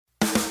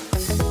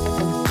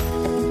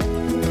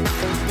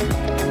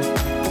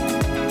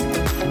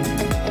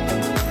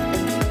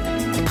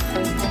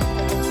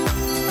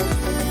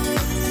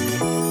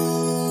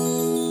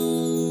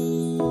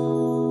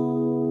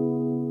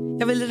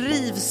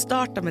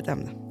rivstarta med ett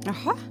ämne.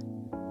 Jaha.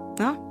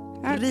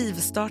 Ja,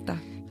 rivstarta.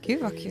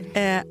 Gud vad kul.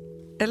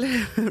 Eller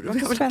hur? Vi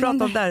har väl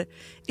pratat om det här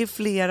i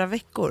flera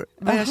veckor.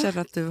 Men jag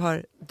känner att du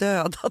har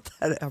dödat det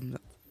här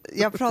ämnet.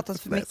 Jag har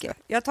pratat för mycket.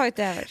 Jag har tagit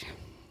det över.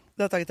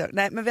 Du har tagit över.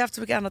 Nej, men vi har haft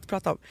så mycket annat att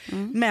prata om.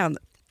 Men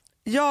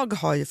jag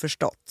har ju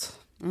förstått.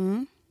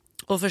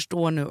 Och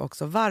förstår nu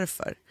också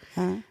varför.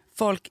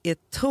 Folk är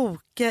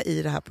tokiga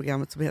i det här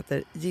programmet som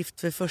heter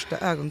Gift vid första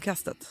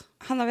ögonkastet.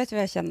 Hanna, vet du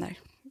vad jag känner?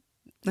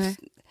 Nej.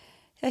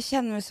 Jag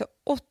känner mig så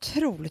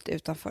otroligt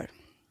utanför.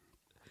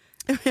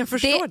 Jag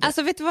förstår det.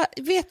 Alltså,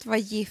 vet du vad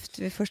gift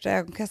vid första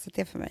ögonkastet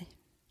är för mig?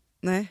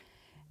 Nej.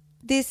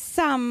 Det är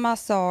samma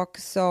sak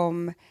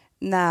som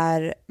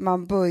när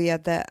man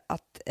började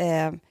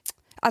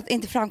att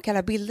inte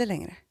framkalla bilder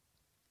längre.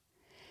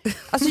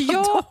 Alltså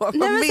Vad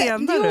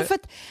menar du? För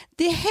att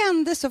det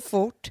hände så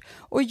fort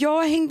och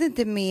jag hängde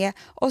inte med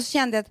och så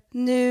kände jag att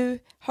nu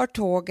har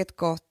tåget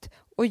gått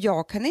och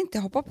jag kan inte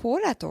hoppa på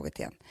det här tåget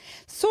igen.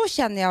 Så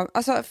känner jag,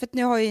 alltså, för att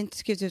nu har jag inte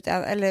skrivit ut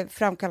eller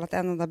framkallat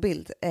en enda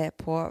bild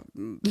på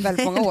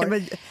väldigt många år.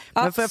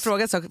 Men får jag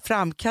fråga en sak,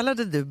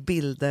 framkallade du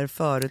bilder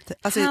förut?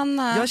 Alltså,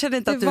 Hanna, jag kände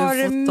inte att du var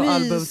det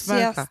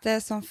fotoalbumsmänniska.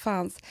 mysigaste som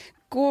fanns.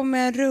 Gå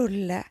med en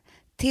rulle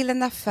till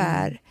en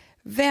affär,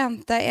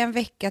 vänta en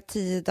vecka,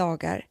 10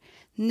 dagar.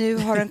 Nu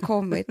har den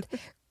kommit.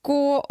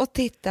 Gå och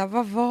titta,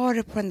 vad var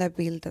det på den där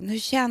bilden? Hur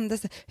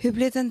kändes det? Hur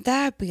blev den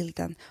där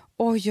bilden?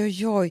 Oj,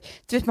 oj, oj.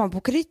 Du vet, man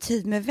bokade ju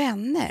tid med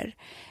vänner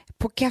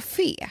på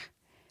café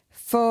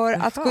för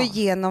att gå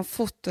igenom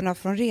fotorna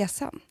från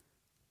resan.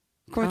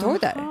 Kommer du ihåg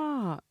det?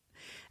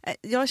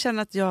 Jag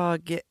känner att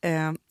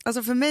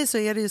alltså för mig så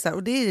är det ju så här,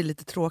 och det är ju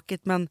lite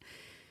tråkigt, men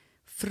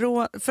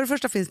för det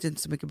första finns det ju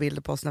inte så mycket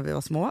bilder på oss när vi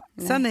var små.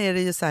 Nej. Sen är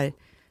det ju så här,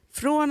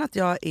 från att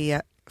jag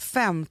är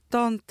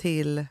 15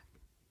 till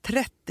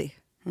 30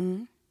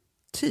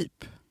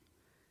 typ,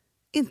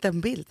 inte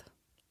en bild.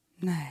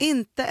 Nej.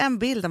 Inte en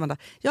bild, Amanda.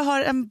 Jag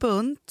har en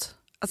bunt,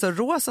 alltså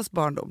Rosas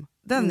barndom,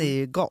 den är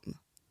ju gone.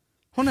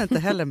 Hon är inte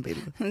heller en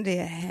bild. Det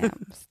är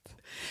hemskt.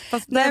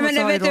 Fast nej, men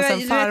har Rosa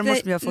en farmor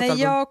som jag fått när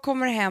jag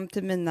kommer hem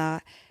till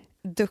mina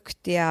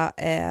duktiga,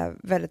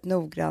 väldigt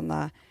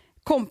noggranna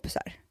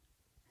kompisar,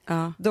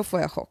 då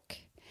får jag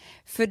chock.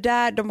 För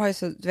där, de har ju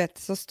så, du vet,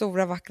 så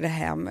stora vackra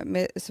hem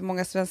med så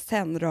många Svenskt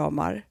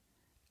Tenn-ramar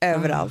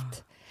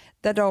överallt.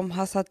 Där de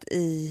har satt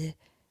i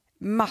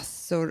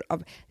massor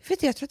av...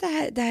 Jag tror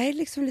att det här är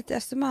liksom lite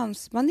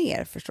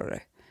Östermalmsmanér, förstår du?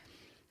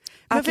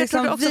 Att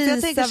liksom också,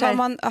 visa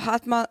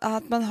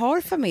att man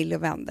har familj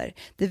och vänner.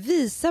 Det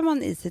visar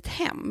man i sitt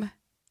hem.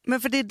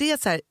 Men för det är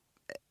det så här...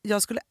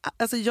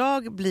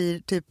 Jag blir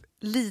typ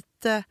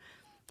lite...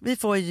 Vi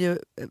får ju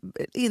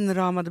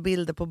inramade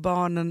bilder på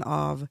barnen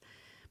av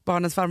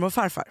barnens farmor och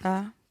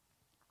farfar.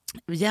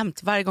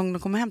 Jämt, varje gång de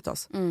kommer hem till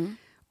oss.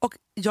 Och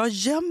jag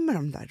gömmer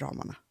de där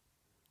ramarna.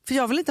 För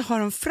jag vill inte ha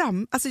dem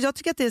fram. Alltså jag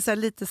tycker att det är så här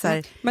lite så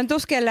här... Men då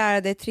ska jag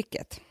lära dig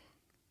tricket.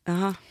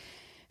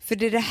 För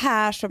det är det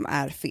här som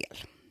är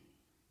fel.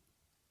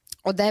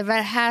 Och det var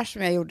det här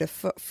som jag gjorde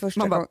första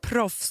gången. Man bara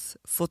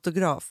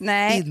proffsfotograf.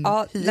 Nej,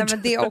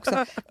 men det är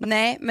också...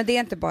 Nej, men det är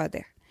inte bara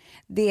det.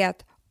 Det är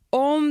att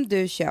om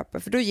du köper...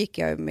 För då gick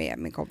jag med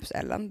min kompis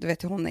Ellen. Du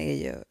vet, hon är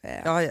ju...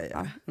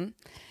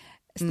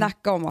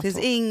 Snacka om att det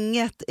finns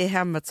inget i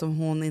hemmet som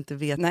hon inte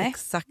vet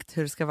exakt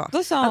hur det ska vara.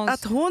 Då sa hon...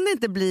 Att hon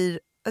inte blir...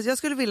 Alltså jag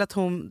skulle vilja att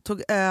hon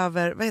tog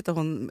över, vad heter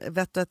hon,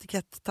 vett- och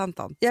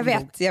etikett-tantan? Jag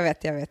vet.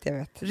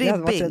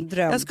 Ribbing.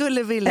 Jag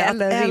skulle vilja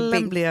att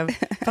Ellen blev,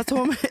 fast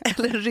hon,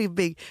 eller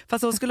Ribbing,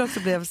 fast hon skulle också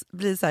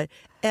bli så här,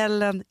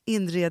 Ellen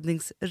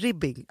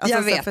inredningsribbing. Alltså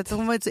jag vet. För att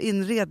hon var inte så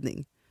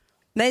inredning.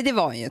 Nej, det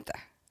var hon ju inte.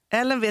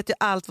 Ellen vet ju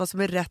allt vad som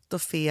är rätt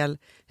och fel,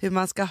 hur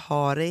man ska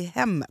ha det i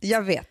hemmet.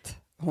 Jag vet.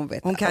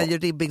 Hon kan ju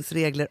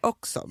Ribbingsregler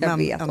också. Jag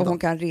vet, och hon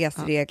kan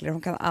resregler,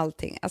 hon kan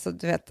allting. Alltså,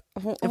 du vet,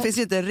 det finns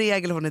ju inte en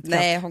regel hon inte kan.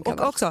 Nej, hon kan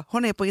och också,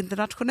 hon är på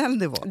internationell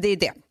nivå. Det är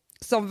det,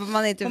 som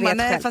man inte vet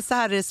nej, själv. fast så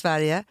här är det i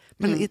Sverige,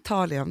 men i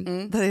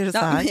Italien, där är det så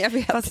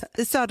här. Fast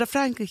i södra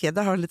Frankrike,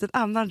 där har en liten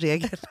annan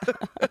regel.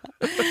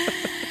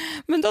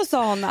 Men då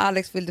sa hon när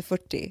Alex fyllde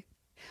 40.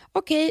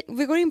 Okej,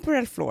 vi går in på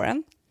Ralph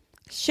Lauren.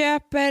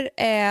 Köper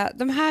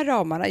de här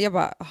ramarna. Jag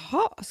bara,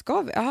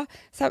 ska vi?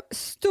 Så här,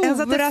 stora...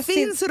 Alltså att det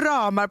finns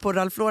ramar på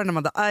Ralph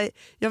Lauren.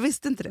 Jag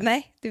visste inte det.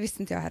 Nej, det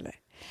visste inte jag heller.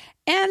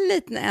 En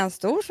liten, en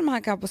stor som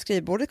han kan ha på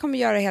skrivbordet. Kommer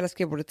göra hela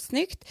skrivbordet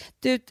snyggt.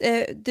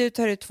 Du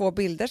tar ut 2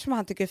 bilder som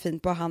han tycker är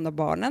fint på han och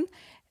barnen.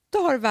 Då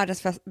har du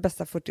världens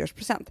bästa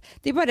 40-årspresent.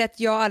 Det är bara det att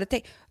jag aldrig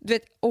tänkt... Du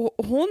vet,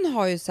 och hon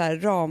har ju så här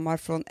ramar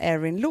från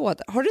Erin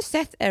Lauder. Har du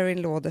sett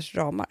Erin Lauders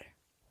ramar?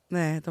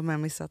 Nej, de har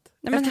jag missat.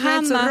 Nej, men Hanna... jag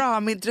är inte så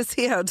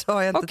ramintresserad så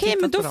har jag inte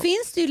tittat men då på dem.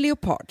 Finns det ju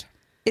leopard.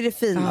 Är det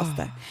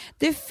finaste.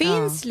 Det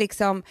finns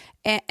liksom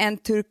en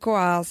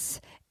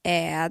turkoas,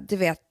 du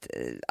vet,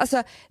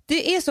 alltså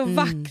det är så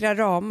vackra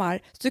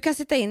ramar så du kan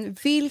sätta in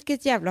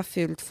vilket jävla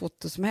fult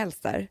foto som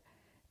helst där.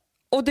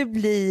 Och det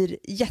blir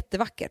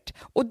jättevackert.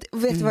 Och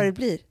vet du vad det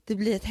blir? Det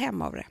blir ett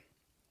hem av det.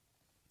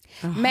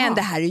 Men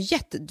det här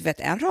är du vet,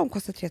 en ram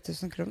kostar 3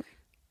 000 kronor.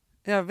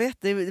 Jag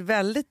vet, det är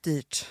väldigt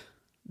dyrt.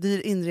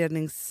 Dyr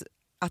inrednings...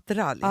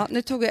 attiralj. Ja,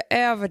 nu tog jag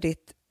över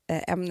ditt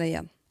ämne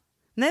igen.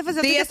 Nej, fast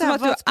jag det är som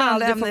att du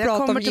aldrig får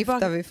prata om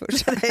gifta vid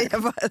första. Nej,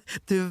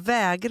 du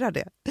vägrar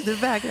det. Du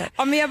vägrar.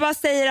 Ja, men jag bara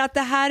säger att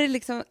det här är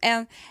liksom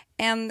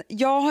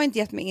jag har inte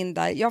gett mig in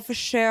där. Jag har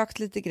försökt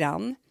lite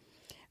grann.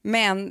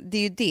 Men det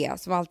är ju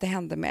det som alltid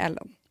hände med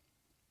Ellen.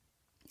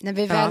 När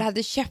vi väl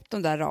hade köpt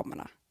de där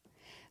ramarna,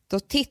 då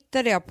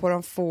tittade jag på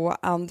de få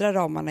andra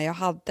ramarna jag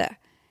hade.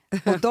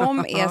 Och de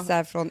är så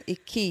här från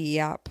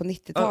Ikea på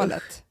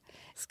 90-talet.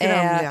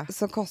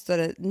 Som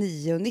kostade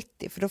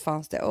 9,90, för då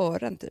fanns det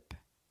ören typ.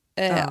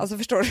 Alltså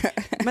förstår du?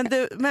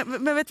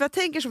 men vet du vad jag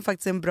tänker som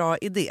faktiskt är en bra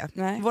idé?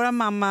 Nej. Våra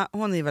mamma,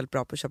 hon är väldigt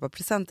bra på att köpa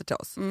presenter till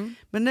oss.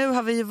 Men nu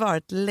har vi ju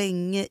varit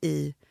länge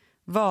i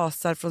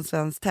vasar från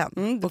Svenskt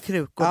Tenn och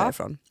krukor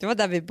därifrån. Det var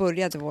där vi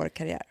började vår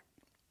karriär.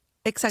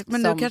 Exakt,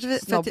 men nu kanske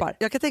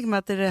jag kan tänka mig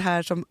att det är det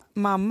här som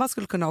mamma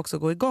skulle kunna också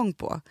gå igång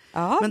på.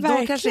 Ja, men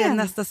verkligen. Då kanske det är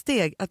nästa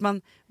steg att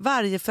man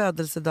varje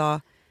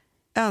födelsedag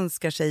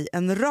önskar sig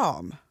en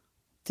ram.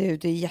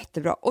 Det är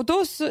jättebra. Och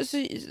då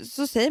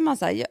så säger man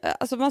så här,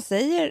 alltså man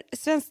säger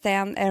Svenskt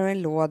Tenn,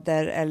 Erin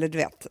Lauder eller du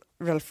vet,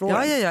 Ralph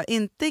Lauren. Ja,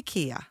 inte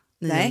Ikea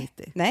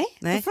 9,90. Nej.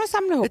 Då får de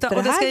samla ihop det.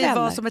 Och det ska ju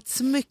vara som ett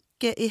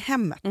smycke i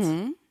hemmet.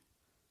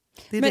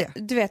 Det är men det.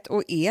 Du vet,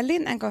 och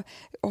Elin,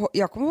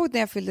 jag kommer ihåg när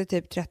jag fyllde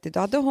typ 30, då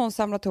hade hon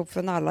samlat ihop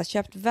från alla,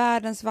 köpt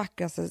världens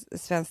vackraste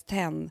Svenskt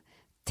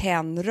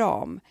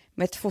Tenn-ram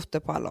med ett foto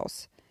på alla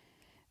oss.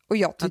 Och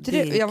jag tyckte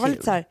jag var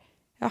lite så här,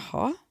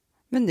 jaha,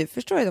 men nu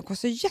förstår jag, de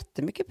kostar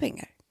jättemycket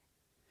pengar.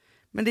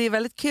 Men det är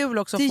väldigt kul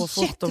också att få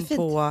foton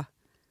på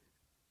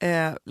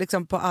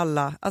liksom på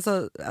alla,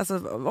 alltså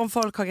om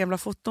folk har gamla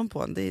foton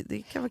på en,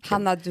 det kan vara kul.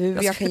 Hanna, du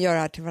och jag kan göra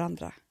det här till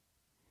varandra.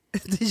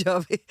 Det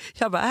gör vi.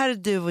 Jag bara, här är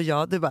du och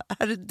jag. Du bara,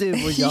 här är du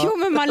och jag. Jo,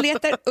 men man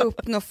letar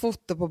upp något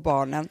foto på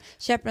barnen,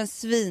 köper en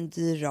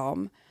svindyr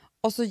ram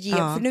och så ger,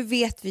 för nu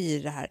vet vi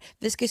det här.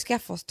 Vi ska ju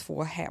skaffa oss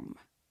 2 hem.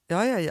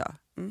 Ja.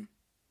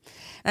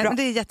 Men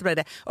det är jättebra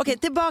idé. Okej,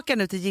 tillbaka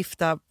nu till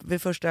gifta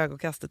vid första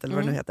ögonkastet eller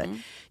vad det nu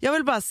heter. Jag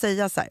vill bara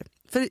säga så här,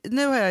 för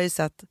nu har jag ju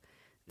sett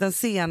den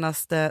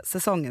senaste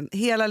säsongen.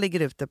 Hela ligger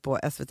ute på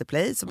SVT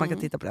Play så man kan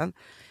titta på den.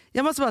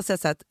 Jag måste bara säga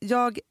så här att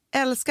jag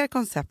älskar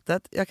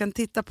konceptet, jag kan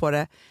titta på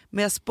det,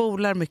 men jag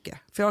spolar mycket.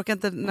 För jag orkar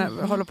inte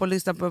hålla på och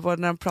lyssna på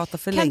när de pratar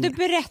för länge. Kan du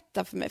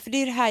berätta för mig? För det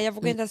är det här, jag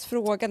vågar inte ens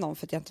fråga någon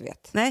för att jag inte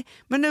vet. Nej,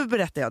 men nu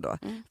berättar jag då.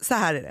 Så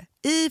här är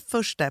det. I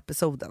första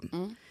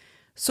episoden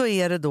så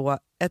är det då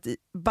ett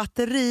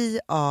batteri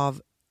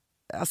av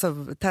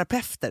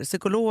terapeuter,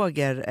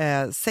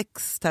 psykologer,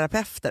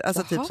 sexterapeuter,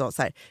 alltså typ så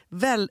här,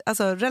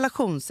 alltså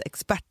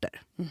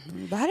relationsexperter.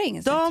 Det här är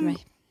ingen sagt till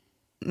mig.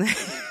 Nej,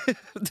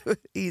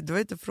 du har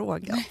inte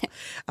frågat.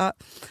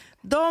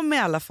 De i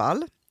alla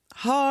fall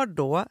har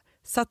då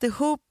satt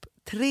ihop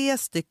 3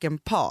 stycken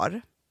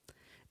par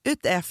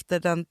utefter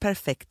den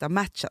perfekta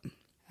matchen.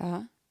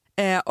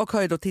 Och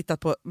har ju då tittat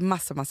på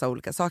massa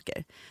olika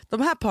saker.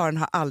 De här paren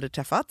har aldrig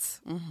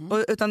träffats.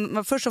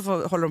 Utan först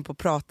så håller de på att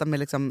prata med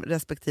liksom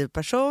respektive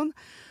person.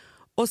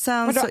 Och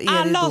sen så är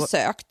alla det då, har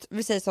sökt,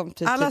 vi säger som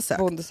typ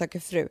Bonde söker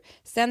fru.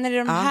 Sen är det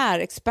de här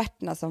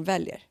experterna som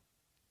väljer.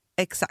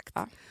 Exakt.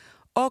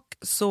 Och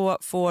så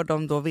får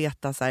de då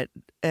veta så här,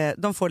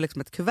 de får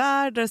liksom ett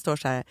kuvert där det står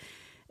så här,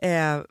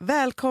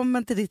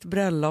 välkommen till ditt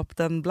bröllop,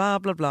 den bla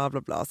bla bla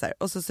bla bla så här.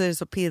 Och så är det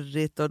så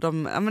pirrigt och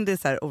men det är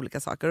så här olika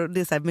saker och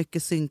det är så här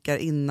mycket synkar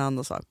innan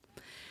och så.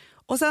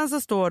 Och sen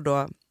så står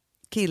då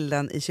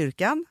killen i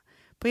kyrkan.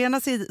 På ena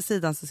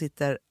sidan så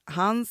sitter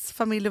hans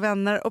familj och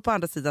vänner och på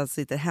andra sidan så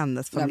sitter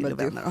hennes familj och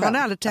vänner. Har ni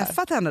aldrig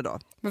träffat henne då?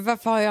 Men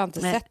varför har jag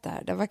inte sett det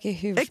här? Det verkar ju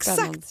hur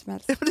spännande som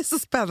helst. Ja, det är så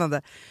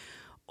spännande.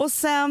 Och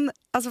sen,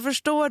 alltså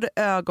förstår du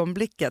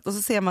ögonblicket och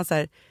så ser man så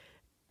här,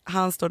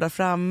 han står där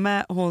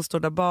framme, hon står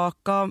där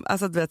bakom,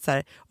 alltså du vet så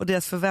här, och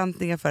deras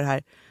förväntningar för det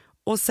här.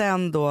 Och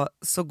sen då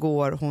så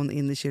går hon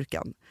in i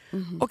kyrkan.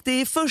 Och det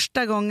är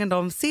första gången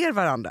de ser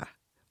varandra.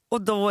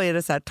 Och då är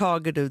det så här,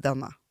 tager du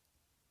denna?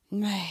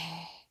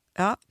 Nej.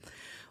 Ja.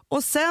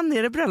 Och sen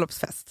är det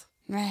bröllopsfest.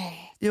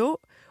 Nej. Jo.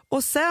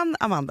 Och sen,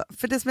 Amanda,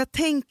 för det som jag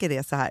tänker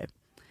är så här.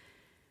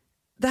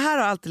 Det här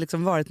har alltid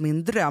liksom varit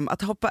min dröm,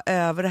 att hoppa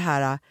över det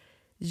här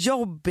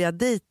jobbiga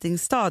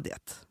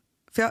datingstadiet.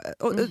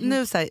 För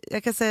nu så här,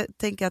 jag kan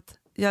tänka att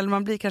ju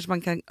man blir kanske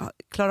man kan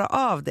klara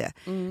av det.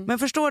 Men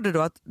förstår du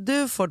då att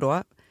du får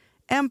då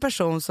en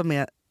person som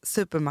är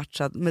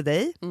supermatchad med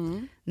dig.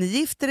 Ni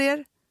gifter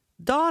er,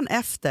 dagen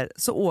efter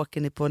så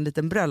åker ni på en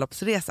liten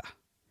bröllopsresa.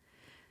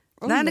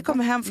 När ni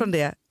kommer hem från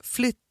det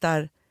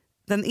flyttar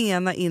den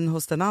ena in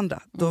hos den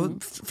andra. Då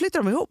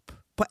flyttar de ihop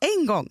på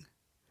en gång.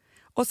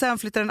 Och sen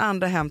flyttar den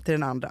andra hem till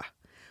den andra.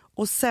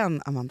 Och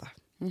sen, Amanda,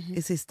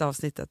 i sista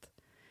avsnittet,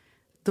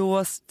 då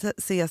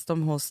ses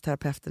de hos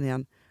terapeuten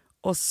igen.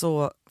 Och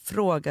så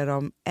frågar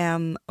de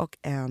en och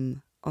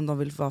en om de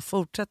vill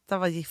fortsätta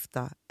vara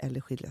gifta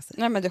eller skilja sig.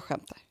 Nej, men du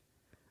skämtar.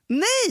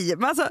 Nej,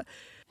 men alltså...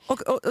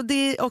 Och det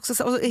är också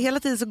så, och hela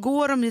tiden så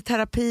går de i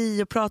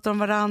terapi och pratar om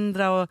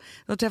varandra och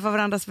de träffar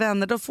varandras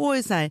vänner. De får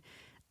ju så här,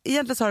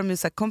 egentligen så har de ju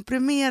så här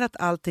komprimerat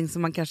allting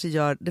som man kanske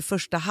gör det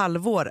första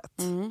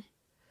halvåret.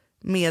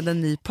 med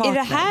en ny partner. Är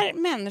det här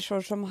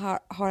människor som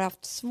har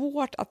haft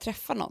svårt att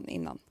träffa någon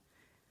innan?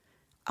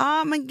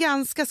 Ja, men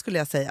ganska skulle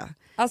jag säga.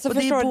 Alltså och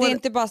förstår du, det är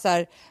inte bara så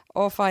här,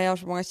 fan jag har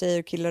så många tjejer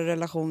och killar i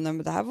relationen,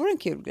 men det här vore en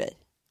kul grej.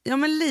 Ja,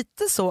 men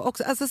lite så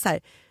också. Alltså så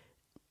här,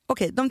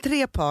 okej, de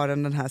 3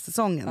 paren den här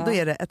säsongen, då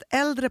är det ett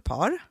äldre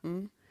par.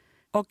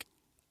 Och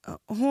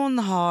hon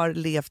har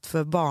levt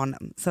för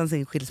barnen sedan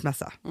sin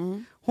skilsmässa.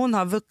 Hon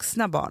har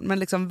vuxna barn, men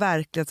liksom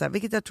verkligen så här,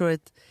 vilket jag tror är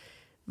ett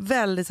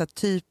väldigt så här,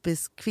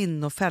 typisk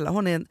kvinnofälla.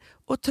 Hon är en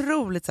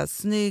otroligt så här,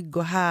 snygg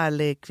och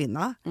härlig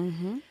kvinna.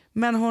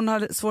 Men hon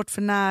har svårt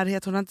för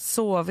närhet, hon har inte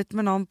sovit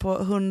med någon på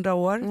 100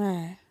 år.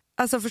 Nej.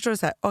 Alltså förstår du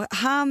så här, och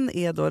han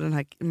är då den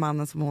här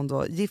mannen som hon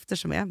då gifter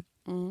sig med.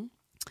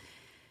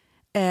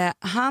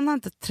 Han har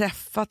inte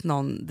träffat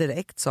någon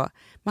direkt så,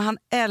 men han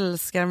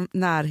älskar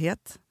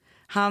närhet.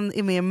 Han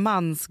är med i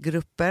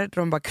mansgrupper där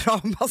de bara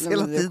kramas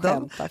hela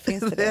tiden.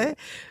 Finns det?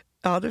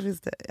 Ja, det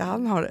finns det. Ja,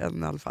 han har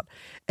en i alla fall.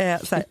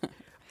 Så här.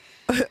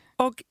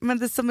 Men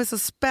det som är så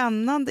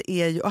spännande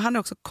är ju, och han är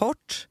också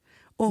kort,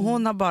 och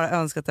hon har bara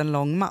önskat en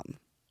lång man.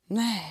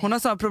 Nej. Hon har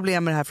sådana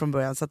problem med det här från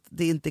början så att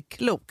det är inte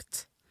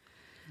klokt.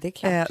 Det är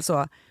klart.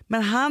 Så.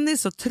 Men han är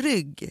så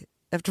trygg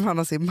eftersom han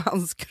har sin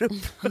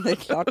mansgrupp. Det är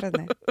klart han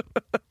är.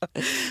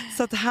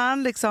 Så att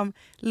han liksom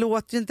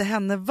låter ju inte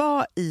henne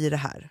vara i det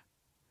här.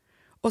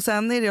 Och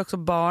sen är det också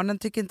barnen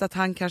tycker inte att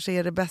han kanske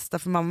är det bästa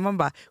för mamma. Man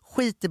bara,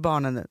 skit i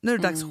barnen nu. Nu är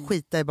det dags att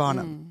skita i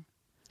barnen.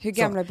 Hur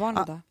gamla är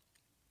barnen då?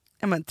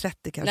 Ja, men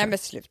 30 kanske. Nej, men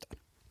sluta.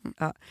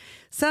 Ja.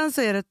 Sen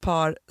så är det ett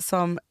par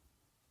som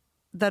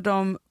där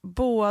de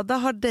båda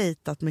har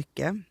dejtat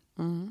mycket.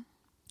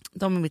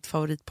 De är mitt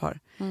favoritpar.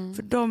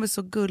 För de är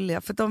så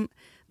gulliga. För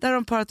där har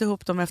de parat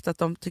ihop dem efter att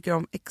de tycker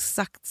om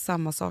exakt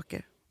samma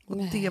saker. Och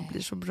det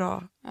blir så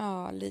bra.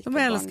 Ja, de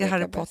älskar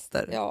Harry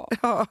Potter.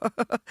 Ja.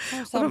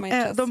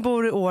 De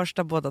bor i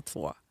Årsta båda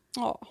 2.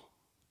 Ja.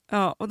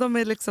 Ja, och de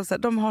är liksom så här,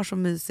 de har så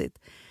mysigt.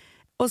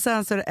 Och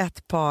sen så är det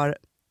ett par,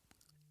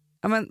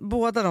 ja, men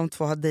båda de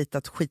 2 har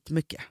dejtat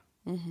skitmycket.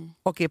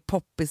 Och är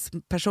poppis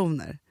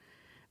personer.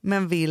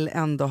 Men vill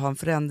ändå ha en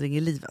förändring i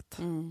livet.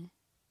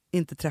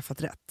 Inte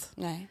träffat rätt.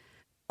 Nej.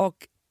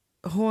 Och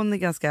hon är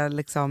ganska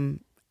liksom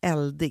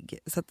eldig.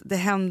 Så att det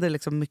händer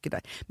liksom mycket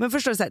där. Men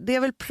förstår du, så här, det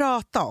jag vill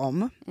prata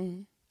om,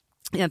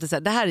 egentligen så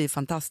här, det här är ju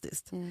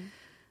fantastiskt.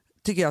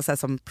 Tycker jag så här,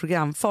 som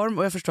programform.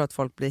 Och jag förstår att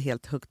folk blir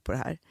helt hooked på det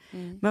här.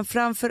 Men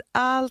framför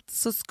allt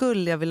så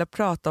skulle jag vilja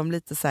prata om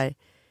lite så här,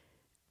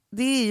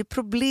 det är ju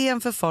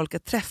problem för folk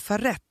att träffa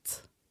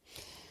rätt.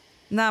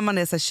 När man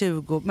är så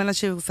här mellan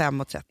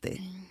 25 och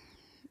 30.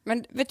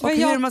 Men vet du och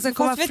vad hur man ska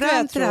komma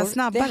fram till det här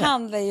snabbare. Det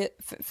handlar ju,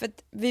 för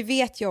vi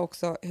vet ju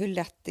också hur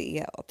lätt det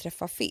är att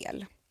träffa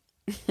fel.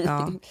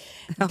 Ja.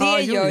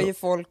 Det gör ju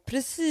folk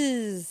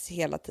precis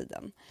hela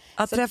tiden.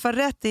 Att träffa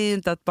rätt är ju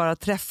inte att bara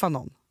träffa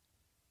någon.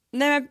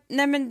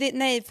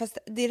 Nej, fast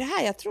det är det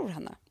här jag tror,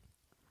 Hanna.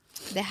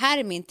 Det här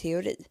är min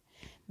teori.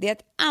 Det är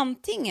att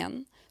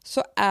antingen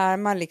så är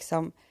man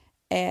liksom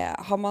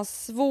har man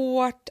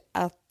svårt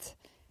att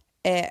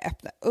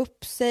öppna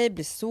upp sig,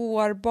 bli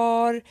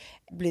sårbar,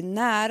 bli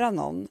nära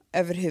någon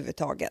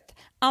överhuvudtaget.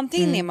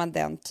 Antingen är man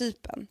den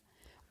typen.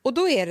 Och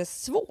då är det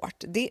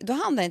svårt. Då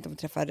handlar det inte om att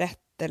träffa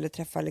rätt eller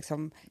träffa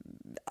liksom,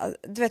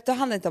 du vet, då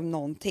handlar det inte om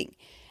någonting.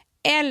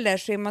 Eller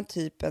så är man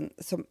typen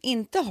som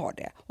inte har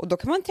det. Och då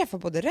kan man träffa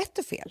både rätt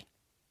och fel.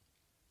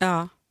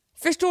 Ja.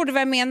 Förstår du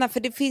vad jag menar? För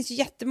det finns ju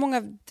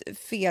jättemånga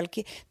fel.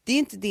 Det är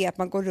inte det att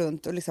man går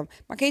runt och liksom,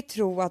 man kan ju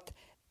tro att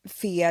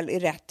fel är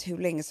rätt hur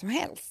länge som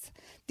helst.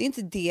 Det är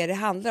inte det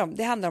handlar om.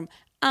 Det handlar om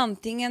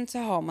antingen så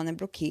har man en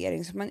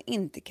blockering så man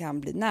inte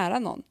kan bli nära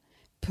någon.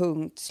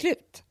 Punkt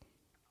slut.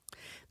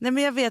 Nej,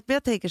 men jag vet, men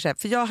jag tänker så här,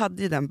 för jag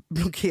hade ju den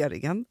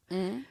blockeringen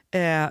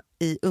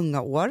i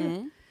unga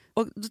år.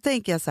 Och då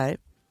tänker jag så här.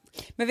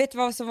 Men vet du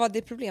vad som var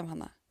det problem,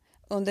 Hanna?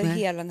 Under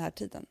hela den här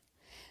tiden.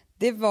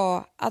 Det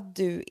var att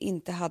du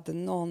inte hade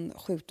någon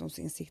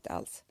sjukdomsinsikt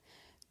alls.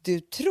 Du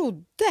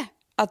trodde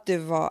att du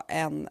var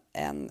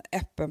en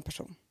öppen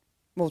person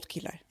mot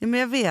killar. Ja, men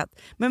jag vet.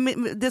 Men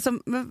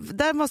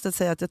där måste jag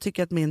säga att jag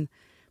tycker att min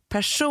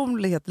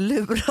personlighet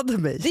lurade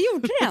mig. Det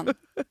gjorde den.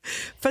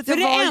 För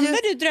det enda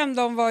du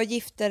drömde om var att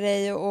gifta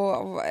dig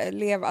och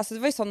leva. Alltså det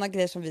var ju sådana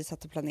grejer som vi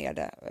satt och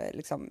planerade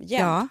liksom,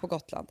 jämt på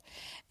Gotland.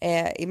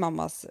 I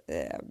mammas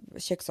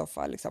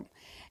kökssoffa. Liksom.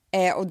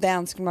 Och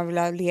den skulle man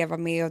vilja leva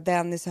med och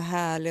den är så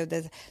härlig. Och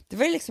det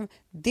var liksom,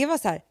 det var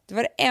så här, det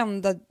var det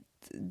enda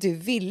du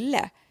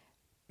ville.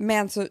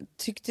 Men så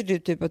tyckte du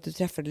typ att du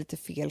träffade lite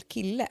fel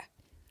kille.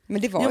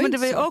 Men det var ju men det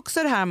var ju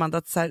också det här, Amanda,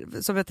 att så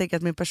här, som jag tänker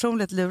att min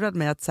personlighet lurade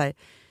mig, att så här,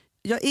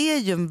 jag är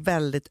ju en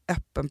väldigt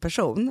öppen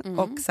person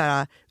och så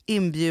här,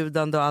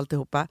 inbjudande och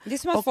alltihopa. Det är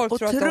som att och folk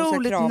tror att de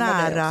ska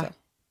krama dig också.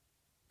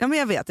 Ja, men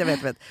jag vet.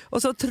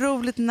 Och så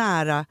otroligt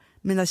nära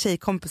mina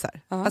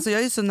tjejkompisar. Alltså jag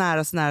är ju så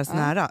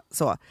nära.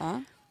 Så.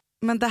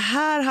 Men det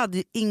här hade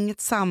ju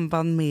inget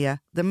samband med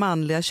det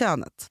manliga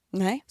könet.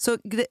 Nej. Så,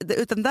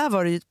 utan där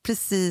var det ju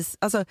precis,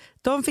 alltså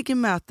de fick ju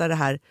möta det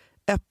här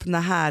öppna,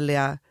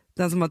 härliga,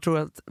 den som man tror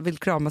att vill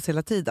kramas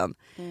hela tiden.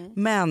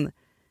 Men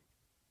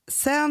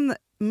sen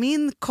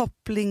min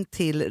koppling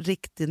till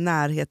riktig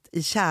närhet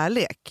i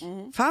kärlek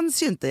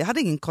fanns ju inte. Jag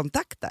hade ingen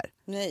kontakt där.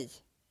 Nej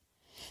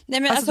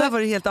men alltså där var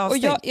det helt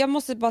avstängt. Och jag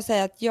måste bara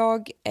säga att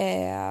jag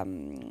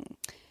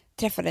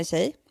träffade en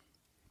tjej,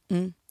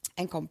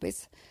 en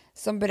kompis,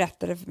 som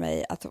berättade för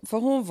mig att, för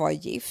hon var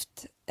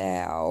gift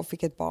och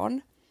fick ett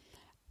barn.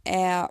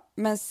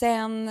 Men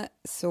sen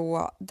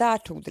så, där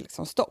tog det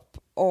liksom stopp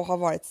och har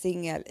varit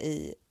singel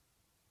i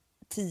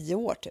 10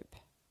 år typ.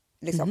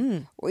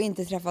 Liksom. Och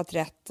inte träffat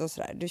rätt och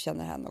sådär. Du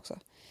känner henne också.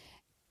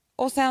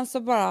 Och sen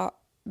så bara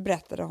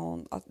berättade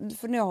hon, att,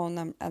 för nu har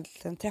hon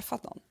äntligen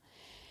träffat någon.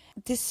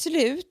 Till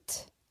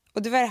slut,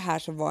 och det var det här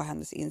som var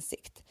hennes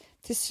insikt.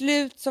 Till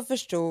slut så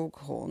förstod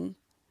hon,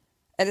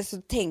 eller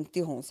så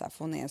tänkte hon så här,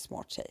 för hon är en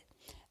smart tjej.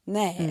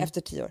 Nej,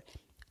 efter 10 år.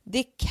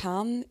 Det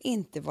kan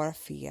inte vara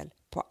fel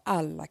på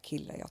alla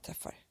killar jag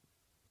träffar.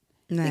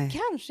 Nej. Det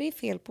kanske är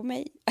fel på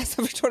mig.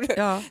 Alltså, förstår du?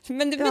 Ja.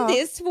 Men det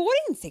är en svår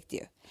insikt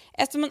ju.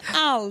 Eftersom man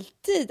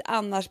alltid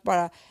annars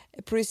bara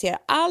projicerar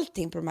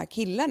allting på de här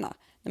killarna.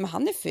 Nej, men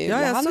han är ful,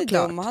 han är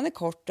dum och han är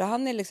kort och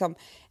han är liksom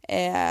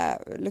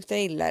luktar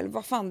illa eller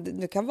vad fan det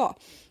nu kan vara.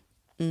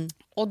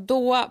 Och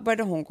då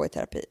började hon gå i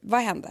terapi.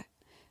 Vad hände?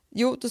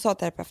 Jo, då sa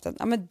terapeuten,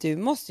 ja, men du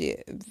måste ju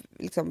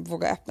liksom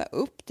våga öppna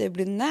upp dig,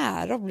 bli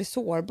nära och bli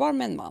sårbar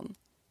med en man.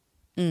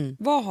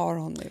 Vad har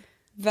hon nu?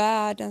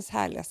 Världens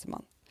härligaste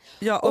man.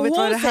 Ja, och vet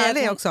vad det här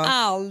är också? Hon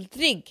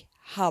aldrig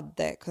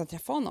hade kunnat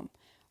träffa honom.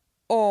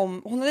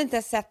 Om hon hade inte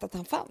ens sett att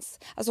han fanns.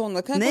 Alltså hon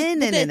hade kunnat gå på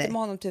dejt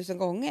med honom 1000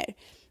 gånger.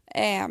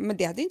 Men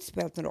det hade inte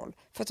spelat någon roll.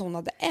 För att hon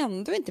hade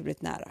ändå inte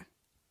blivit nära.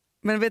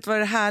 Men vet vad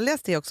det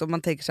härligaste är också? Om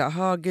man tänker så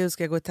här, gud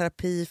ska jag gå i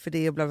terapi för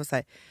det och bla bla så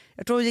här.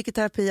 Jag tror hon gick i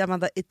terapi,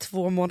 Amanda, i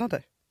 2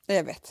 månader.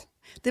 Jag vet.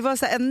 Det var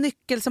så här en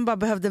nyckel som bara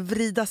behövde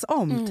vridas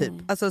om typ.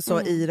 Alltså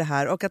så i det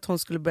här. Och att hon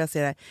skulle börja se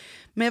det här.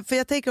 Men för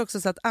jag tänker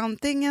också så att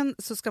antingen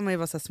så ska man ju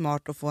vara så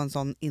smart och få en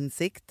sån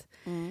insikt.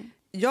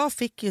 Jag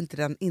fick ju inte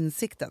den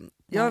insikten.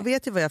 Jag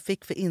vet ju vad jag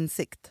fick för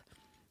insikt.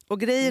 Och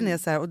grejen är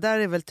så här, och där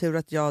är väl tur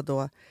att jag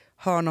då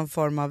har någon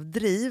form av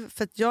driv.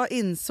 För att jag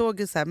insåg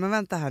ju så här, men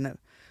vänta här nu.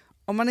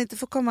 Om man inte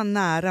får komma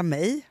nära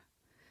mig,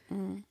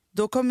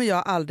 då kommer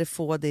jag aldrig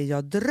få det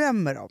jag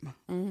drömmer om.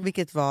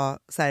 Vilket var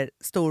så här,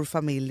 stor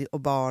familj och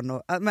barn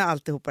och med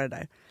alltihopa det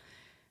där.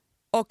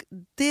 Och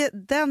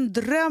den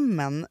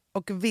drömmen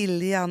och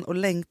viljan och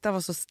längtan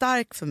var så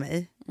stark för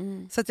mig.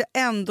 Så att jag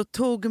ändå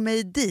tog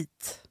mig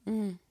dit.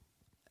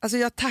 Alltså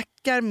jag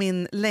tackar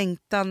min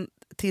längtan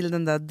till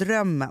den där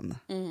drömmen.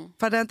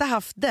 För hade jag inte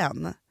haft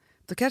den,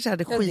 då kanske jag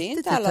hade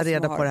skitit i att ta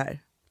reda på det här.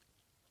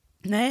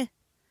 Nej.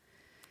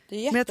 Det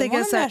är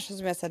jättemånga människor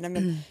som jag säger, nej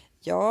men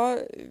jag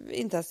är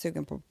inte ens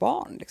sugen på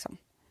barn liksom.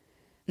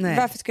 Nej.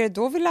 Varför ska du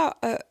då vilja,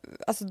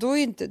 alltså då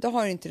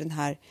har du inte den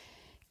här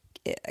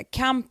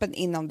kampen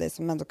inom dig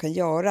som ändå kan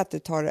göra att du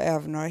tar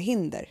över några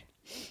hinder.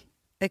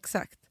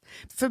 Exakt.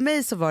 För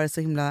mig så var det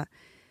så himla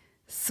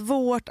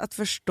svårt att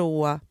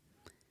förstå,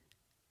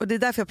 och det är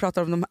därför jag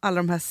pratar om alla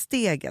de här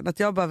stegen, att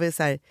jag bara vill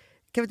så här,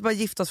 kan vi inte bara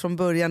gifta oss från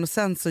början och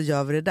sen så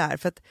gör vi det där,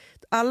 för att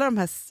alla de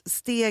här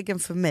stegen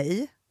för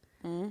mig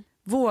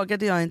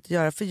vågade jag inte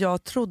göra, för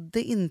jag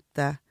trodde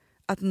inte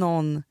att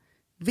någon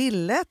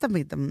ville äta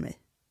middag med mig.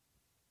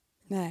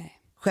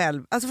 Nej.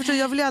 Själv. Alltså förstår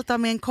jag vill ju alltid ha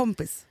med en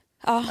kompis.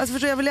 Alltså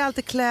förstår jag vill ju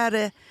alltid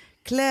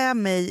klä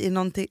mig i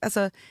någonting,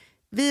 alltså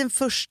vid en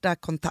första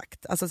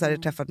kontakt, alltså så här,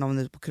 jag träffat någon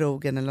ute på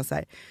krogen eller så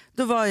här,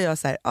 då var jag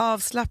så här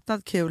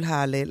avslappnad, kul,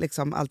 härlig,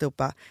 liksom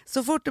alltihopa.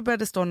 Så fort det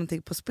började stå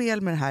någonting på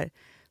spel med det här,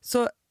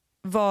 så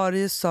var det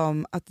ju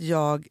som att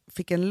jag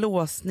fick en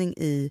låsning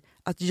i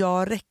att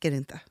jag räcker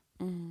inte.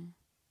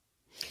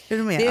 Är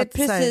du med? Det är att,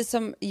 precis här,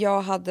 som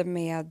jag hade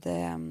med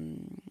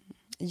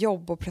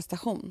jobb och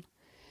prestation.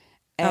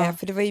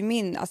 För det var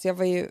ju jag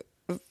var ju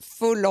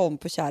full on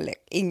på kärlek.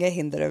 Inga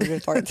hinder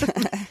överhuvudtaget.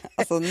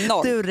 Alltså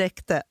 0. Du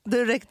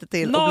räckte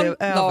till och blev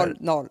över.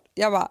 0.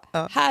 Jag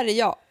bara, här är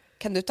jag.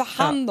 Kan du ta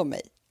hand om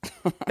mig?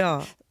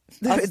 Ja.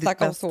 Alltså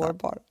snacka om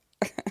sårbar.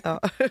 Ja,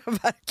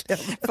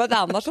 verkligen. För att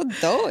annars så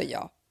dör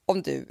jag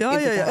om du inte tar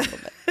hand om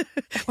mig.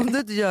 Om du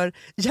inte gör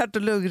hjärt-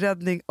 och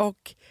lungräddning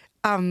och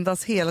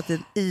andas hela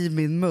tiden i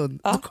min mun,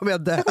 då kommer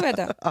jag dö. Då kommer jag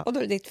dö. Och då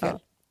är det ditt fel.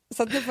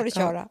 Så att nu får du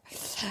köra.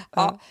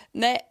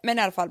 Nej, men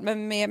i alla fall,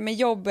 men med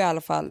jobb i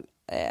alla fall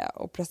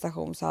och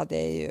prestation så hade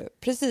jag ju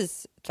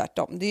precis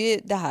tvärtom. Det är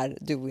ju det här,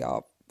 du och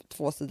jag,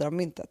 2 sidor av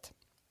myntet.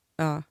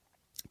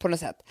 På något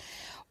sätt.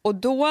 Och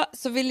då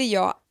så ville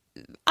jag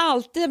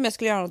alltid, om jag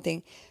skulle göra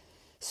någonting,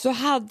 så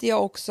hade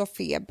jag också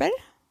feber.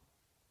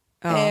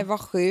 Var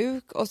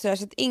sjuk och sådär,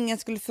 så att ingen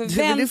skulle förvänta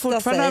sig. Du vill ju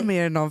fortfarande ha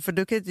med någon, för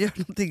du kan inte göra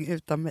någonting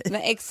utan mig.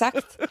 Nej,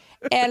 exakt.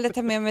 Eller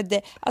ta med mig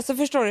det. Alltså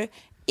förstår du?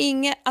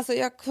 Alltså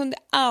jag kunde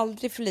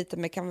aldrig förlita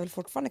mig, kan väl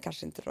fortfarande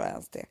kanske inte då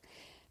ens det.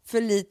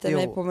 Förlita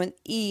mig på min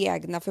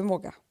egna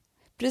förmåga.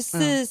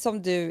 Precis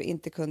som du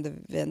inte kunde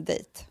vid en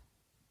dejt.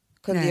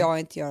 Kunde jag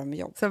inte göra med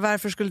jobb. Så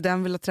varför skulle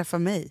den vilja träffa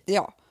mig?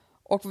 Ja.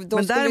 Och då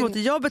men däremot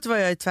i jobbet var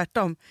jag ju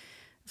tvärtom.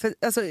 För,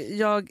 alltså,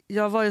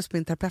 jag var just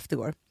min terapeut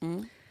igår.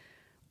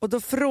 Och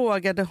då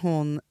frågade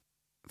hon,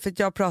 för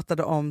jag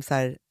pratade om så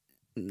här,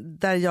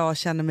 där jag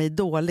känner mig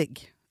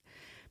dålig.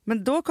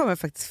 Men då kommer jag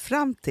faktiskt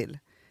fram till,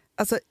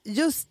 alltså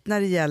just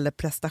när det gäller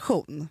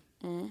prestation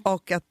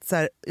och att så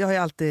här, jag har ju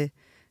alltid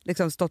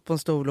liksom stått på en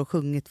stol och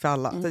sjungit för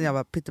alla sen jag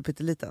var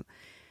pytteliten.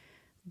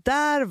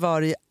 Där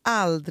var det ju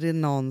aldrig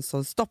någon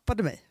som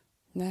stoppade mig.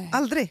 Nej.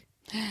 Aldrig.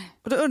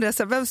 Och då undrar jag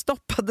så här, vem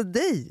stoppade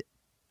dig?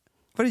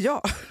 Var det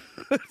jag?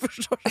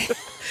 Förstår du?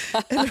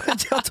 Eller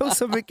att jag tog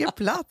så mycket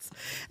plats.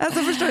 Alltså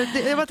förstår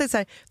du? Jag bara tänkte så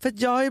här, för att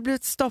jag har ju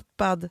blivit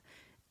stoppad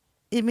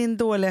i min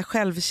dåliga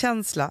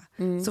självkänsla.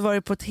 Så var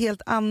det på ett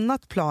helt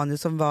annat plan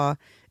som var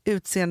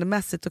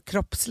utseendemässigt och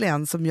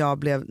kroppsligen som jag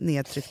blev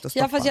nedtryckt och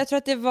stoppad. Ja, fast jag tror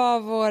att det var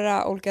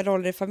våra olika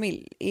roller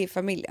i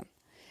familjen.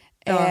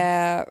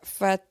 Ja.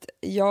 För att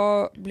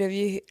jag blev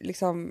ju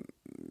liksom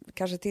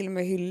kanske till och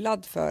med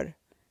hyllad för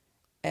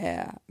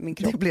min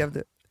kropp. Det blev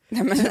du.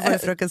 Nej, men,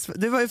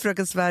 du var ju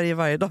fröken Sverige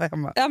varje dag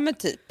hemma. Ja, men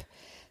typ.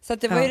 Så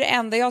att det var ju det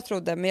enda jag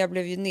trodde, men jag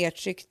blev ju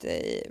nedtryckt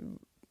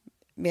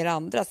med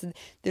andra. Så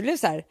det blev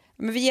så här,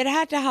 men vi ger det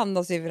här till Hanna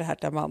och så ger vi det här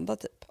till Amanda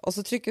typ. Och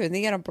så trycker vi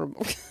ner dem på dem.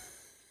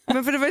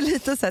 Men för det var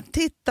lite så här,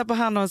 titta på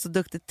Hanna, hon är så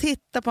duktig,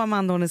 titta på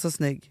Amanda, hon är så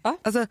snygg. Ja.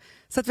 Alltså,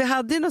 så att vi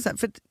hade ju något så här,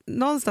 för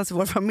någonstans i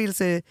vår familj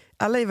så är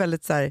alla är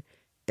väldigt så här,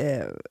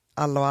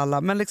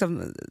 alla, men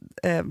liksom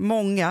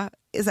många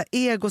är så här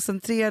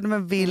egocentrerade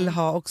men vill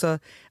ha också,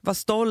 vara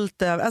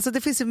stolt över. Alltså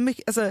det finns ju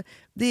mycket, alltså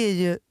det är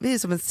ju, vi är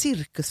som en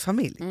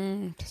cirkusfamilj.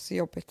 Så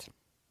jobbigt.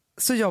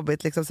 Så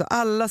jobbigt liksom, så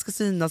alla ska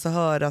synas och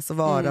höras och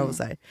vara och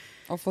så här.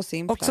 Och få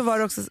sin plats. Och så var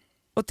det också,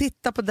 och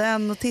titta på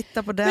den och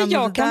titta på den. Men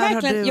jag och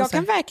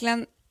kan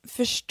verkligen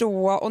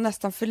förstå och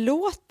nästan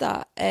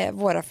förlåta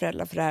våra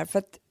föräldrar för det här. För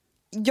att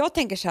jag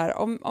tänker så här,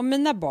 om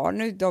mina barn,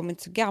 nu är de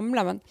inte så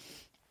gamla, men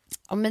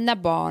om mina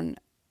barn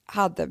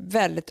hade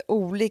väldigt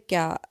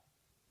olika,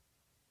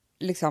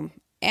 liksom,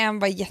 en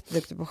var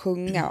jätteduktig på att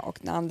sjunga och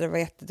den andra var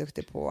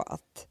jätteduktig på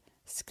att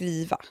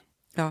skriva.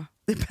 Ja,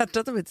 det är bättre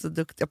att de inte är så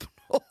duktiga på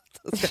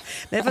något.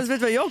 Nej, fast vet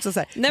du vad jag också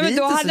säger? Nej, men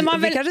då hade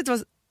man väl...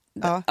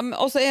 Ja.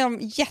 Och så är de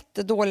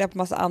jättedåliga på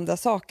massa andra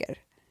saker.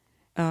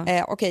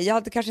 Ja. Okej, jag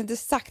hade kanske inte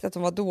sagt att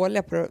de var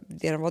dåliga på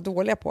det de var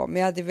dåliga på, men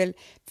jag hade väl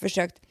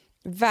försökt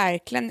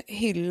verkligen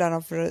hylla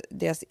dem för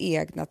deras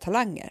egna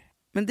talanger.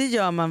 Men det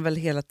gör man väl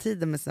hela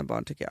tiden med sina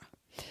barn, tycker jag.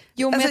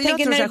 Jo, men alltså, jag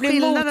tänker när det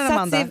blir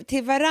motsats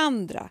till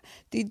varandra,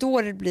 det är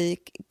då det blir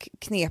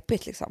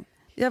knepigt liksom.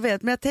 Jag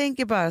vet, men jag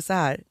tänker bara så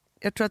här,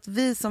 jag tror att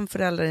vi som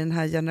föräldrar i den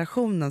här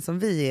generationen som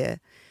vi är,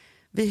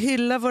 vi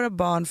hyllar våra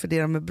barn för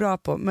det de är bra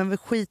på, men vi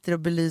skiter i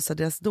att belysa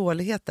deras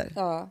dåligheter.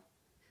 Ja.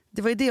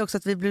 Det var ju det också,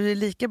 att vi blev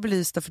lika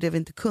belysta för det vi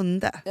inte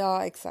kunde.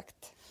 Ja, exakt.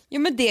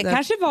 Jo, men det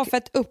kanske var för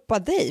att uppa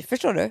dig,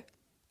 förstår du?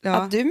 Ja.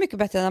 Att du är mycket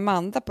bättre än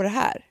Amanda på det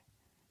här.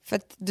 För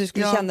att du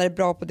skulle känna dig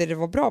bra på det du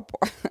var bra på.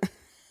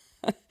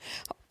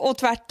 Och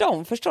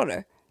tvärtom, förstår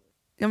du?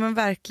 Ja, men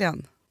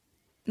verkligen.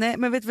 Nej,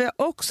 men vet du vad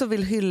jag också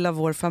vill hylla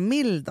vår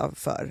familj då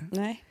för?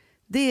 Nej.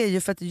 Det är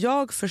ju för att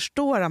jag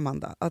förstår,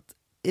 Amanda, att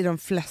i de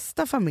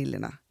flesta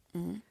familjerna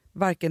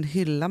varken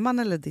hyllar man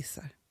eller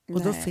dissar.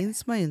 Och då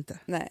finns man ju inte.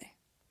 Nej.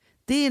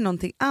 Det är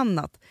någonting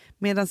annat.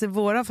 Medan i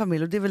våra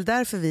familj, och det är väl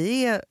därför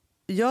vi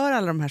gör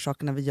alla de här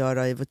sakerna vi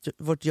gör i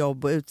vårt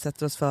jobb och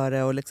utsätter oss för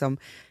det. Och liksom,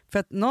 för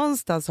att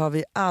någonstans har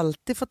vi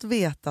alltid fått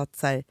veta att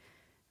så här,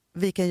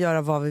 vi kan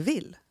göra vad vi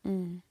vill.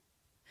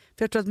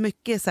 För jag tror att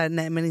mycket är så här,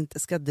 nej men inte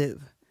ska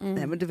du.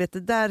 Nej men du vet, det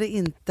där är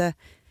inte...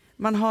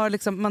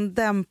 Man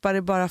dämpar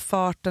i bara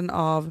farten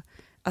av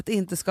att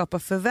inte skapa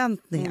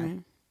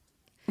förväntningar.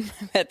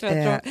 Vet du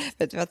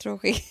vad jag tror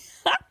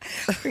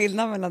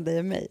skillnaden mellan dig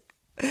och mig?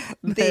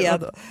 Det är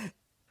att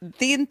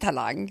din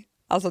talang,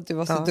 alltså att du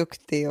var så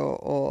duktig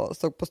och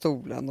stod på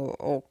stolen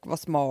och var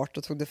smart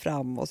och tog det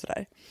fram och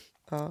sådär.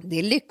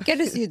 Det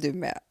lyckades ju du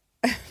med.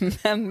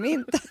 Men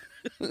min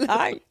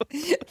talang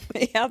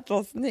med att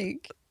vara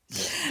snygg.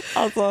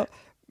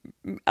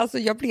 Alltså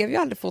jag blev ju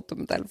aldrig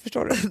fotomodell,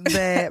 förstår du?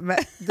 Nej, men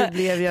du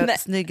blev ju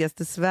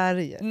snyggast i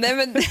Sverige. Nej,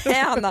 men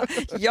Hanna,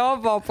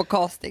 jag var på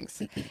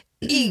castings.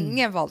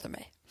 Ingen valde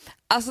mig.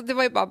 Alltså det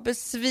var ju bara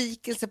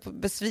besvikelse på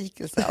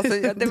besvikelse.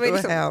 Alltså, det var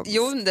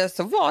liksom,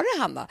 så var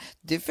det, Hanna.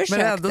 Du försökte.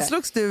 Men ändå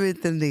slogs du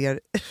inte ner.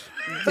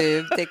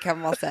 Du, det kan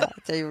man säga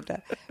att jag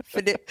gjorde.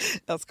 För det,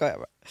 jag skojar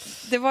bara.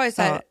 Det var ju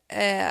så här,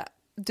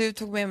 du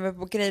tog med mig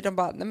på grejer, de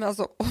bara, nej men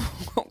alltså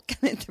hon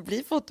kan inte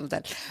bli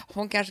fotomodell.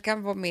 Hon kanske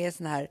kan vara med i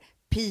sån här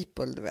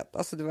People, du vet.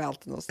 Alltså det var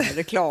alltid någon sån här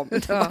reklam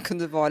där man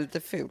kunde vara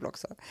lite ful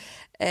också.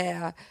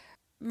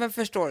 Men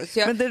förstår du, så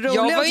jag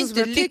var ju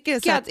inte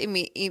lyckad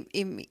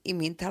i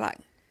min talang.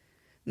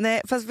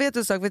 Nej, fast vet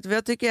du sak,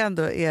 jag tycker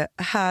ändå är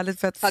härligt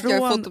för att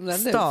från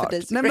start.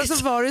 Nej, men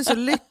så var det så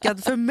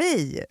lyckad för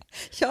mig.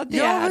 Ja,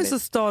 jag var så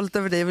stolt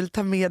över dig, jag vill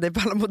ta med dig på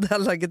alla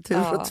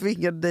modellagenturer och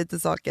tvingade dig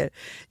till saker.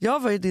 Jag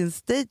var ju din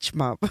stage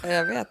mom.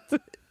 Jag vet.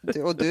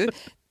 Du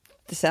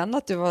sen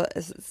att du var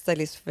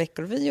stylist för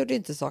veckor, vi gjorde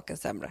inte saken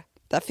sämre.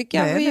 Där fick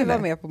jag ju vara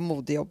med på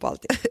modejobb och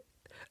allting.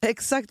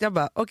 Exakt, jag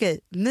bara okej,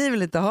 ni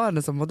vill inte ha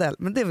henne som modell,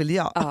 men det vill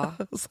jag. Ja.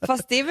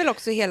 Fast det är väl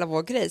också hela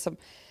vår grej, som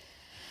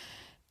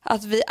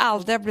att vi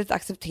aldrig har blivit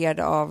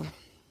accepterade av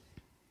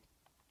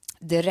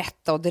det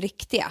rätta och det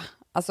riktiga.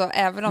 Alltså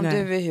även om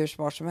du är hur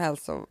smart som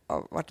helst och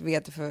har varit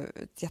vd för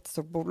ett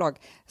jättestort bolag,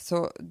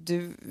 så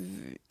du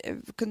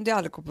kunde ju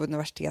aldrig gå på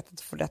universitetet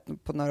och få rätt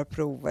på några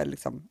prover.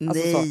 Liksom.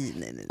 Alltså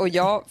Nej. Och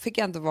jag fick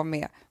ändå vara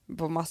med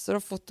på massor av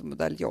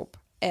fotomodelljobb,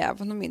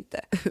 även om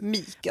inte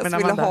Mika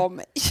ville ha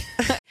mig.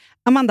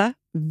 Amanda,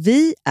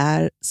 vi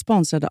är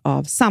sponsrade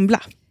av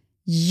Sambla.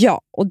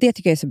 Ja, och det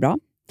tycker jag är så bra.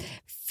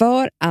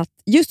 För att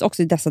just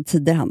också i dessa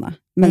tider, Hanna,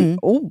 men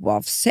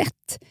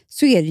oavsett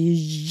så är det ju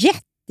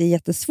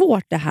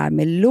jättesvårt det här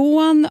med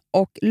lån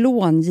och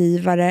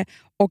långivare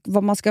och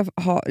vad man ska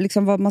ha,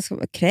 liksom vad man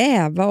ska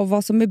kräva och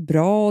vad som är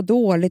bra och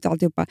dåligt och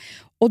alltihopa.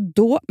 Och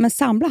då, men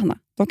Sambla, Hanna,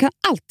 de kan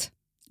allt.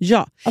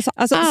 Ja,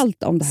 alltså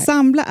allt om det här.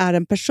 Sambla är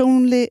en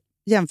personlig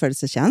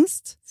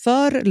jämförelsetjänst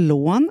för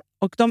lån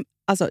och de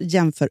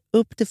jämför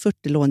upp till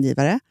 40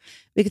 långivare,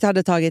 vilket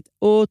hade tagit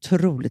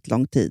otroligt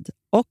lång tid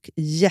och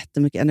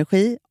jättemycket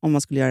energi om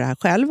man skulle göra det här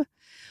själv.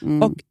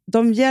 Och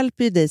de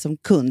hjälper ju dig som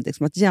kund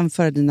liksom, att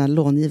jämföra dina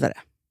långivare.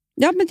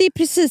 Ja, men det är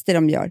precis det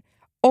de gör.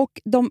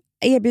 Och de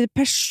erbjuder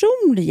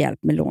personlig hjälp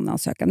med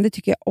låneansökan. Det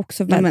tycker jag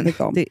också väldigt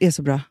mycket om. Det är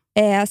så bra.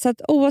 Så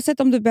att oavsett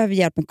om du behöver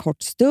hjälp en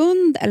kort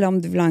stund eller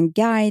om du vill ha en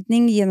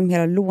guidning genom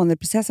hela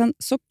låneprocessen,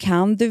 så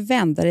kan du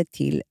vända dig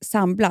till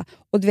Sambla.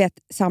 Och du vet,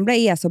 Sambla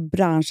är alltså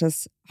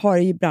branschens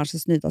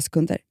nyaste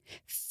kunder.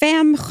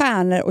 5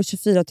 stjärnor och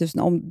 24 000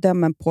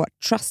 omdömen på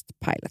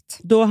Trustpilot.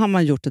 Då har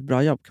man gjort ett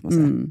bra jobb, kan man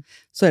säga.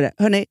 Så är det.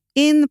 Hörrni,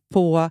 in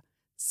på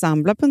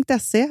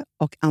sambla.se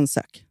och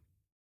ansök.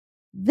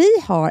 Vi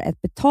har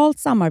ett betalt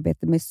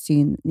samarbete med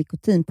Syn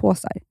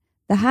nikotinpåsar.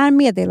 Det här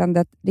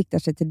meddelandet riktar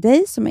sig till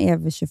dig som är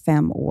över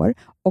 25 år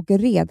och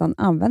redan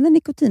använder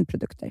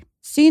nikotinprodukter.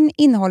 Syn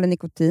innehåller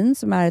nikotin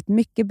som är ett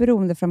mycket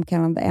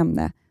beroendeframkallande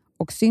ämne,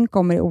 och Syn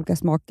kommer i olika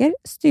smaker,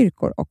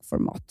 styrkor och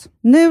format.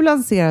 Nu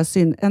lanserar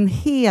Syn en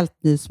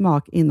helt ny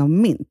smak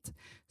inom mint.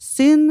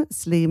 Syn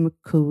Slim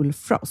Cool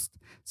Frost,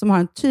 som har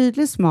en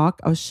tydlig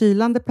smak av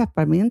kylande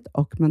pepparmint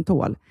och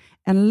mentol.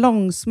 En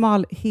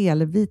långsmal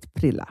helvit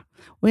prilla.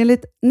 Och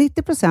enligt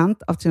 90%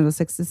 av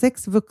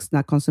 366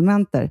 vuxna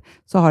konsumenter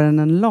så har den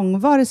en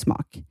långvarig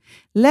smak.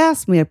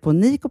 Läs mer på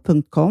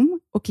niko.com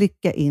och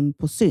klicka in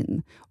på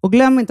Syn. Och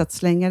glöm inte att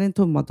slänga din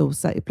tomma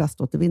dosa i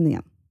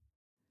plaståtervinningen.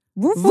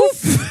 Woof,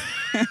 woof.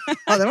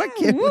 Ja, det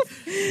var kul.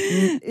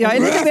 Jag är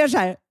lite mer så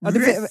här.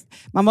 Ja,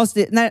 man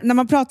måste, när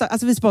man pratar,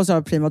 alltså vi sponsrar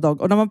av Prima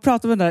Dog, och när man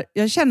pratar med den där,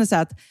 jag känner så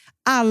här att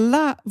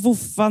alla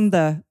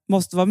woofande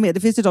måste vara med.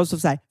 Det finns ju de som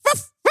säger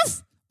woof,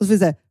 woof, och så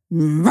finns det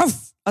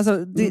woof.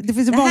 Alltså det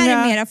finns ju många. Det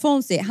här är mera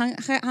Fonzie.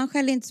 Han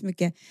skäller inte så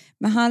mycket,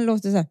 men han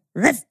låter så här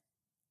woof,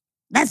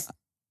 woof.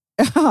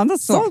 Han har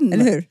sån.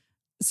 Eller hur?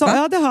 Så,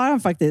 ja, det har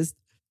han faktiskt.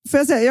 Får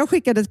jag säga, jag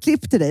skickade ett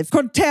klipp till dig.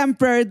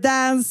 Contemporary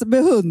dance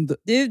med hund.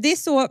 Du, det är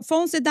så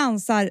Fonzie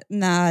dansar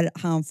när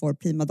han får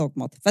Prima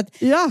Dog-mat. För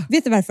att,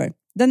 vet du varför?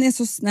 Den är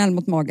så snäll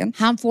mot magen.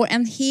 Han får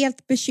en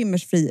helt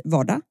bekymmersfri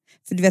vardag.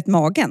 För du vet,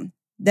 magen,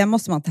 den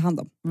måste man ta hand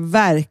om.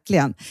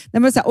 Verkligen.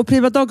 Nej, men så här, och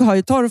Prima Dog har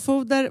ju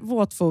torrfoder,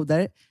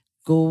 våtfoder,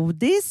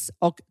 godis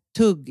och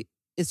tugg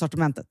i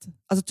sortimentet.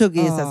 Alltså tugg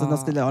är så som de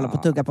skulle hålla på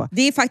att tugga på.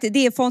 Det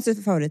är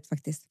Fonzies favorit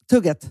faktiskt.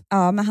 Tugget.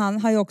 Ja, men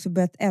han har ju också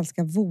börjat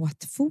älska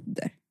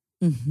våtfoder.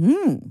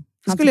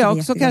 Det skulle jag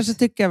också kanske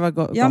tycka var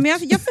gott. Ja, men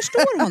jag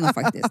förstår honom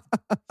faktiskt.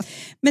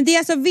 Men det är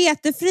alltså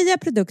vetefria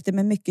produkter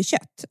med mycket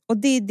kött. Och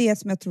det är det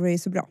som jag tror är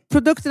så bra.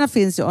 Produkterna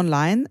finns ju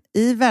online,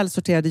 i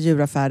välsorterade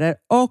djuraffärer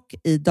och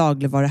i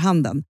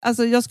dagligvaruhandeln.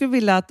 Alltså jag skulle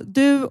vilja att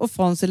du och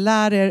Fonzie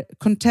lär er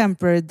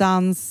contemporary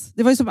dans.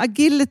 Det var ju som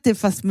agility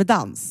fast med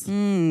dans.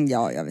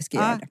 Ja, vi ska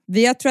göra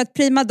det. Jag tror att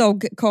Prima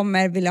Dog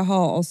kommer vilja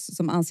ha oss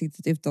som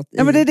ansiktet utåt.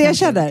 Ja, men det är det jag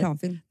känner.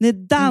 Ni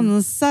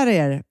dansar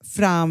er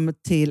fram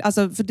till...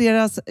 Alltså för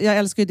deras, jag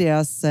älskar ju deras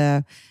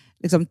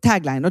liksom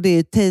tagline, och det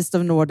är Taste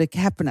of Nordic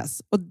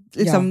Happiness. Och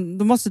liksom,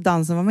 då måste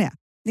dansen vara med.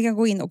 Ni kan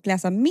gå in och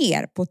läsa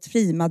mer på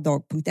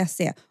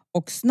primadog.se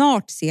och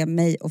snart se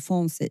mig och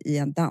Fonzie i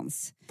en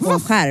dans på en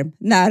skärm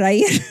nära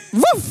er.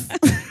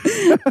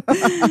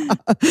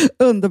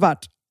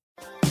 Underbart.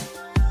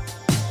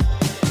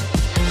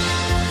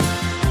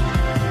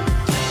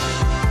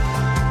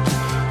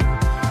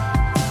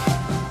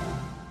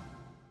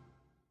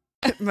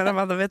 Men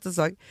Amanda, vet en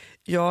sak?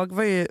 Jag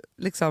var ju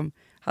liksom,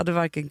 hade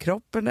varken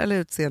kroppen eller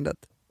utseendet.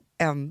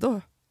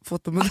 Ändå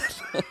fotomodell.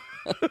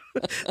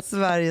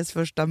 Sveriges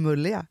första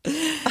mulliga.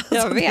 Alltså,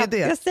 jag vet, det.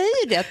 Jag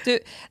säger det. Att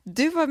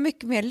du var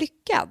mycket mer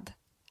lyckad.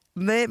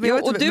 Nej, men,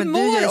 och du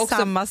gör också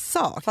samma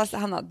sak. Fast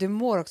Hanna, du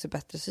mår också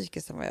bättre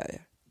psykiskt än vad jag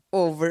gör.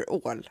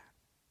 Overall.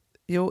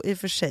 Jo, i och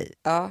för sig.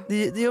 Ja.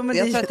 Men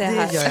jag tror att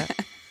det gör jag.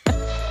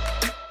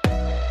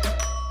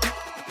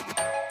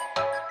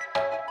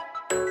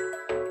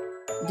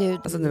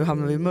 Alltså nu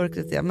hamnar vi i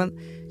mörkret igen. Men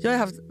jag har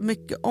haft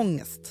mycket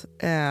ångest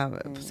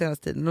på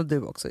senaste tiden. Och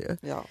du också ju.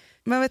 Ja.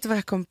 Men jag vet inte vad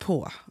jag kom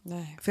på.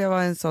 Nej. För jag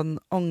var en sån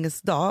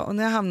ångestdag. Och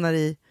när jag hamnar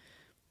i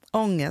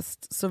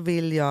ångest så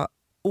vill jag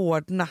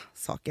ordna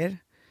saker.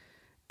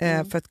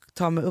 För att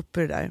ta mig upp i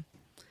det där.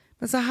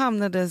 Men så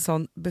hamnade en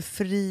sån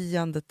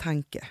befriande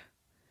tanke.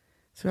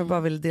 Som jag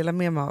bara vill dela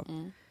med mig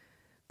av.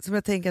 Som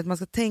jag tänker att man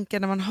ska tänka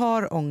när man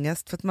har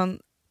ångest. För att man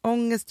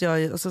ångest gör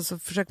ju, och så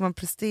försöker man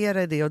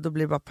prestera i det och då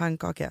blir det bara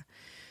pannkaka.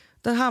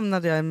 Då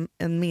hamnade jag i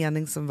en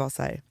mening som var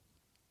så här: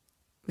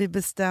 vi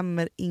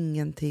bestämmer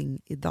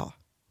ingenting idag.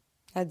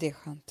 Ja, det är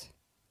skönt.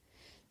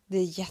 Det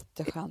är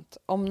jätteskönt.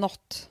 Om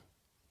något.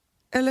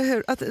 Eller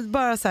hur? Att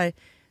bara så här,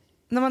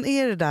 när man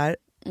är det där,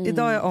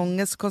 idag är jag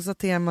ångest, så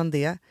konstaterar man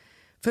det.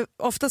 För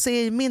ofta så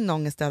är ju min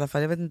ångest i alla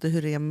fall, jag vet inte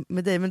hur det är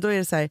med dig, men då är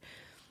det så här,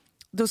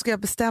 då ska jag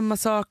bestämma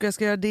saker, jag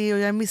ska göra det och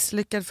jag är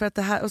misslyckad för att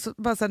det här, och så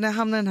bara så här, när jag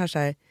hamnar i den här så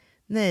här,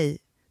 nej,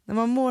 när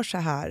man mår så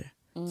här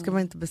ska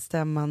man inte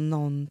bestämma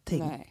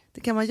någonting. Nej.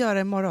 Det kan man göra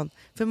imorgon,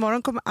 för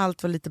imorgon kommer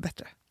allt vara lite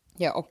bättre.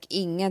 Ja, och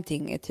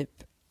ingenting är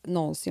typ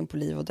någonsin på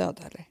liv och död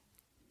heller.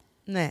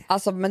 Nej.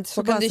 Alltså, men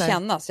så kan det ju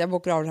kännas. Jag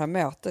bokar av det här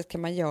mötet,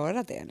 kan man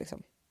göra det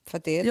liksom? För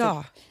att det är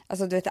typ,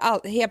 alltså du vet,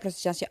 helt plötsligt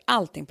känns ju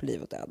allting på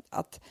liv och död.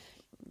 Att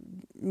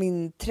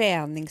min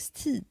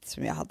träningstid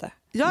som jag hade.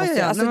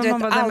 Alltså, du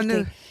vet,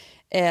 allting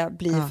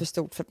blir för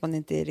stort för att man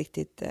inte är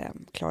riktigt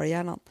klar i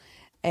hjärnan.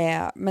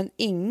 Men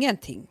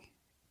ingenting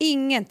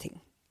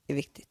är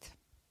viktigt.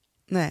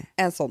 Nej.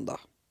 En sån dag.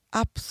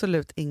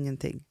 Absolut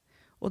ingenting.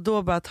 Och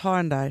då bara att ha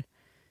den där,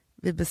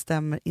 vi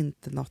bestämmer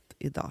inte något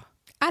idag.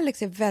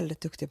 Alex är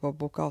väldigt duktig på att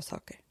boka av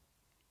saker.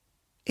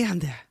 Är han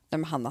det? Nej,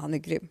 men han är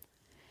grym.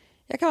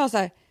 Jag kan vara så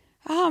här,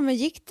 jaha, men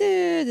gick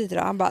du dit då?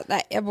 Han bara,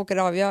 nej, jag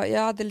bokade av.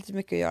 Jag hade lite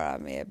mycket att göra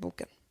med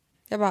boken.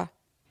 Jag bara,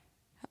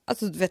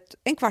 alltså du vet,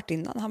 en kvart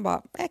innan. Han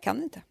bara, jag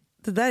kan inte.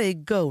 Det där är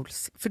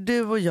goals. För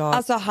du och jag.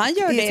 Alltså han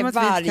gör det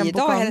varje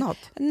dag.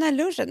 Nej,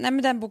 lunchen. Nej,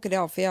 men den bokade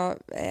jag av för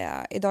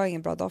idag är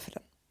ingen bra dag för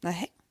den.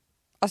 Nej.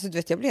 Alltså du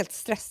vet, jag blir helt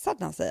stressad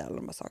när han säger alla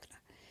de här sakerna.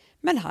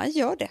 Men han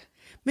gör det.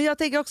 Men jag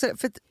tänker också,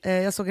 för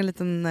jag såg en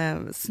liten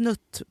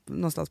snutt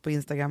någonstans på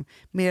Instagram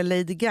med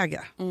Lady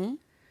Gaga.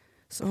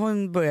 Så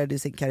hon började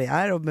sin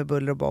karriär och med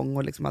buller och bång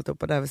och liksom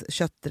alltihopa. Där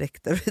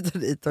köttdräkter och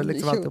dit och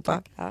liksom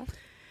alltihopa. Ja.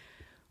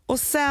 Och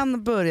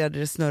sen började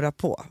det snurra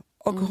på.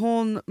 Och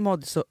hon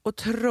mådde så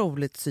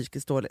otroligt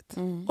psykiskt dåligt.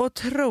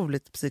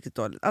 Otroligt psykiskt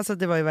dåligt. Alltså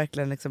det var ju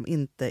verkligen liksom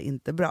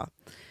inte bra.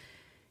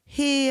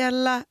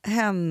 Hela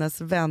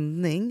hennes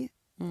vändning,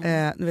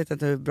 nu vet jag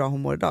inte hur bra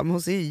hon mår idag, men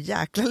hon ser ju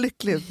jäkla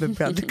lycklig ut med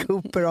Bradley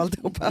Cooper och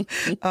alltihopa.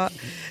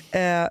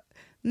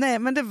 Nej,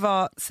 men det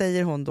var,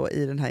 säger hon då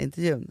i den här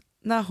intervjun,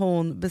 när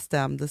hon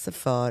bestämde sig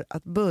för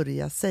att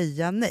börja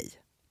säga nej.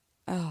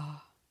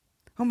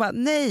 Hon bara,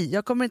 nej,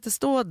 jag kommer inte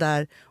stå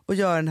där och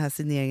göra den här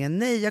signeringen.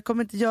 Nej, jag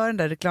kommer inte göra den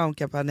där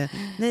reklamkampanjen.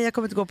 Nej, jag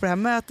kommer inte gå på det här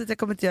mötet. Jag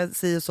kommer inte göra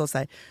si och så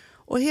här.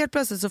 Och helt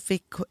plötsligt så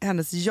fick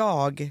hennes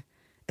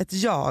ett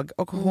jag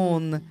och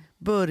hon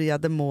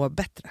började må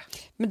bättre.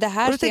 Men det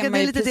här ser man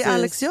ju lite precis, det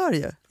Alex gör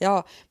ju.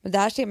 Ja, men det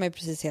här ser man ju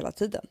precis hela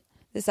tiden.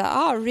 Det är så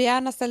här,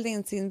 Rihanna ställde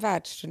in sin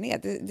världsturné.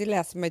 Det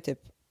läser man ju typ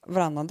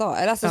varannan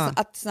dag. Eller alltså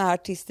att såna här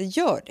artister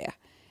gör det.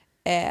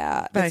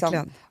 Verkligen.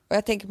 Liksom. Och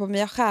jag tänker på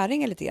Mia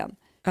Skäringer lite grann.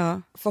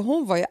 Ja. För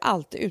hon var ju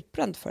alltid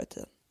utbränd förr i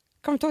tiden.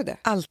 Kommer du ihåg det?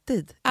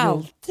 Alltid.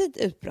 Alltid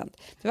utbränd.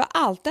 Det var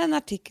alltid en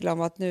artikel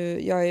om att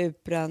nu jag är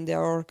utbränd,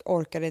 jag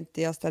orkar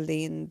inte, jag ställde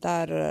in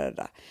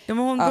där. Ja,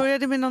 men hon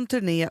började med någon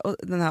turné,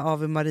 den här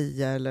Ave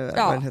Maria eller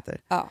vad den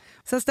heter. Ja.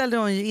 Sen ställde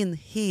hon ju in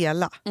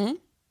hela.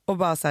 Och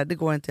bara så här, det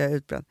går inte, jag är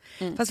utbränd.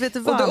 Fast vet du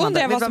vad, och då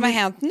undrar jag vad som har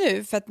hänt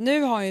nu. För att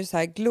nu har ju så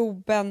här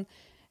Globen,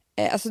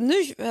 alltså nu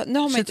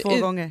har man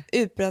inte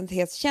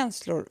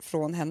utbrändhetskänslor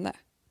från henne.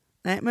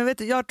 Nej, men vet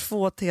du, jag har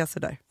 2 teser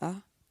där.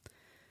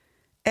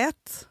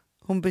 1,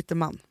 hon bytte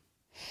man.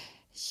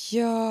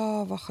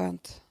 Ja, vad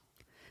skönt.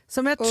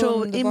 Som jag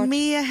tror är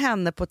med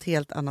henne på ett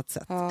helt annat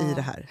sätt i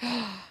det här.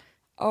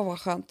 Vad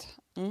skönt.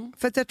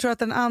 För att jag tror att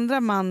den andra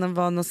mannen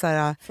var någon så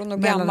här,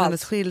 mellan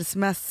hennes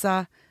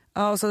skilsmässa.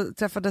 Ja, och så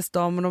träffades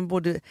de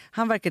och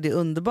han verkade ju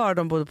underbar.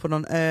 De bodde på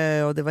någon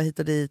ö och det var hit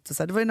och dit. Och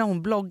så här. Det var ju när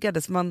hon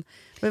bloggade så man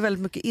var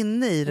väldigt mycket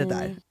inne i det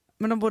där.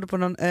 Men de bodde på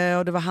någon ö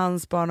och det var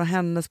hans barn och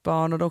hennes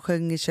barn och de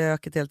sjöng i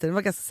köket hela tiden. Det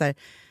var ganska så här,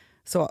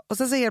 så. Och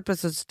sen så helt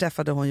plötsligt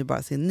träffade hon ju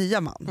bara sin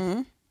nya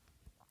man.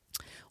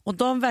 Och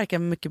de verkar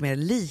mycket mer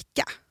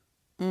lika.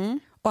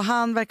 Och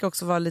han verkar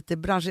också vara lite i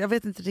branschen. Jag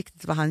vet inte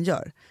riktigt vad han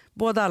gör.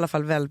 Båda i alla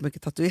fall väldigt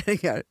mycket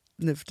tatueringar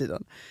nu för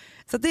tiden.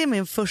 Så det är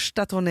min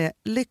första, att hon är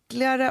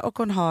lyckligare och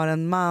hon har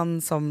en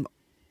man som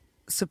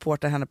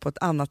supportar henne på ett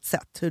annat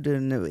sätt. Hur det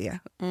nu är.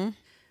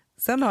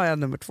 Sen har jag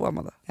nummer 2,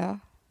 Amanda. Ja.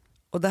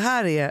 Och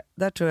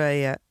där tror jag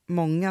är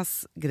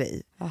mångas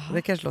grej. Och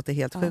det kanske låter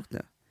helt sjukt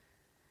nu.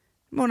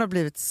 Men hon har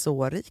blivit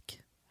så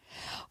rik.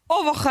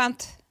 Vad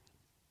skönt!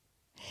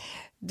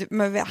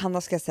 Men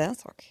Hanna, ska jag säga en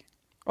sak?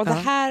 Och det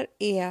här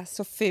är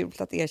så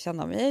fult att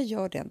erkänna, men jag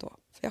gör det ändå.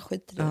 För jag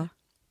skiter i det.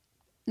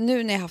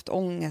 Nu när jag har haft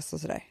ångest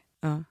och sådär.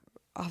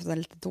 Har haft en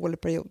lite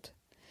dålig period.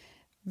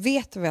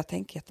 Vet du vad jag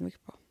tänker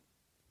jättemycket på?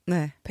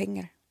 Nej.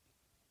 Pengar.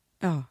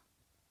 Ja.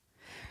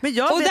 Men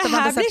jag vet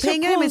att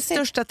pengar är mitt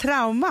största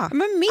trauma.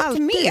 Men mitt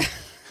med.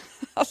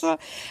 Alltså,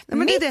 men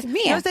mitt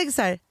med. Jag tänker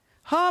så här,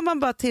 har man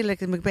bara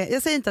tillräckligt mycket pengar.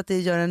 Jag säger inte att det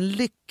gör en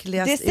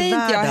lyckligast i världen. Det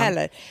säger inte jag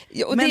heller.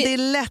 Och men det är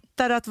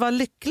lättare att vara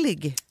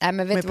lycklig. Nej,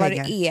 men vet du vad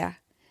det är?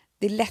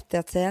 Det är lättare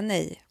att säga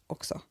nej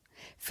också.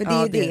 För det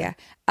är det.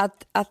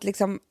 Att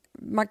liksom,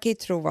 man kan ju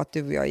tro att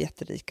du och jag är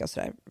jätterika och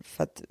sådär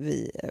för att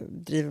vi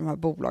driver de här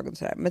bolagen och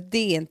sådär. Men det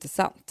är inte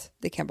sant,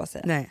 det kan jag bara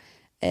säga. Nej.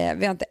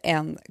 Vi har inte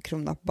en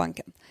krona på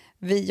banken.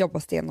 Vi jobbar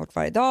stenhårt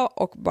varje dag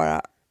och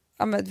bara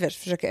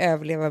försöker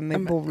överleva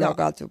med bolag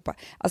och alltihopa.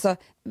 Alltså,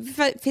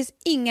 det finns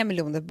inga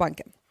miljoner på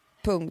banken.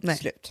 Punkt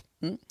slut.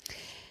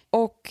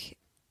 Och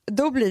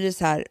då blir det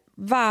så här,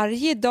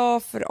 varje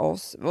dag för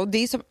oss, och det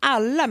är som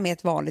alla med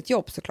ett vanligt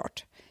jobb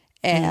såklart.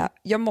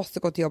 Jag måste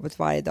gå till jobbet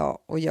varje dag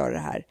och göra det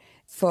här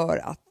för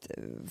att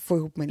få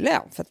ihop min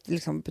lön, för att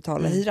liksom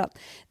betala hyran.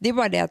 Det är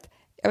bara det att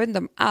jag vet inte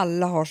om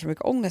alla har så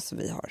mycket ångest som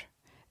vi har.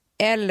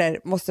 Eller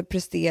måste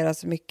prestera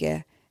så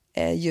mycket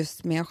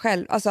just med en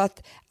själv. Alltså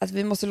att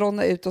vi måste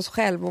låna ut oss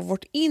själva och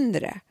vårt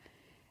inre.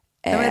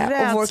 Men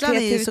och vår rädslan är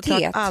ju kreativitet.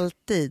 såklart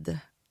alltid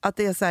att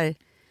det är så här,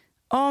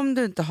 om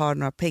du inte har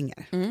några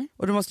pengar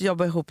och du måste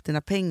jobba ihop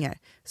dina pengar,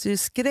 så är ju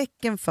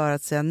skräcken för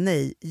att säga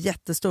nej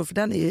jättestor. För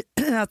den är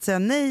ju, att säga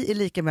nej är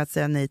lika med att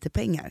säga nej till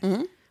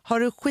pengar. Har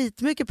du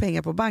skitmycket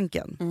pengar på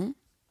banken?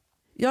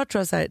 Jag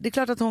tror så här, det är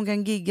klart att hon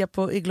kan gigga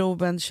i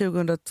Globen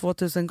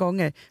 2000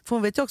 gånger. För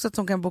hon vet ju också att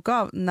hon kan boka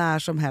av när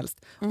som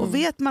helst. Och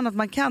vet man att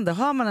man kan det,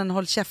 har man en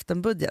håll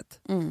käften-budget,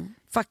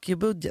 fuck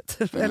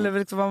you-budget, eller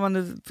liksom vad man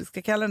nu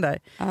ska kalla den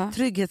där,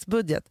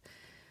 trygghetsbudget,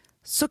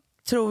 så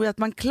tror jag att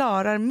man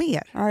klarar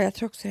mer. Ja, jag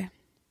tror också det.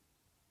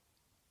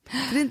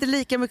 För det är inte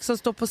lika mycket som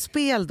står på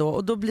spel då.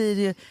 Och då blir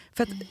det ju,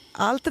 för att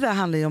allt det där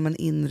handlar ju om en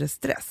inre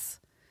stress.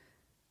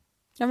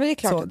 Ja, men det är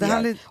klart så, att det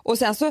handlar... Och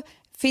sen så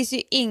finns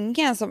ju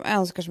ingen som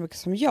önskar så mycket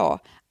som jag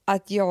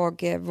att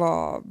jag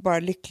var bara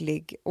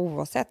lycklig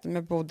oavsett om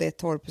jag bodde i ett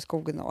torp i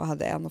skogen och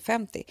hade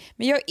 1,50.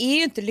 Men jag är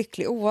ju inte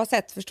lycklig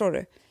oavsett, förstår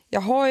du?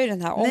 Jag har ju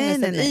den här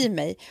ångesten i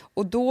mig.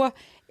 Och då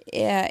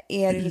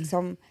är det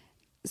liksom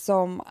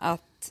som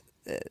att...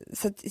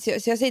 Så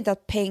jag säger inte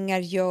att pengar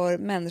gör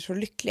människor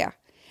lyckliga.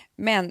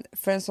 Men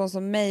för en sån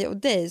som mig och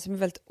dig som är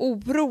väldigt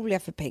oroliga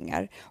för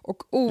pengar,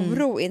 och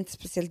oro är inte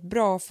speciellt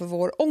bra för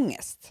vår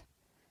ångest.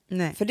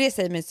 Nej. För det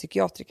säger min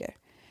psykiatriker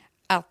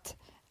att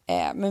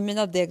med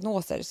mina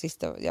diagnoser,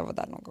 sista jag var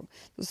där någon gång,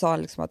 då sa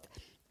han liksom att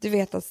du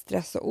vet att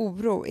stress och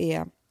oro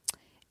är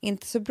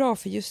inte så bra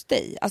för just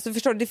dig. Alltså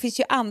förstår du, det finns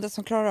ju andra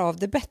som klarar av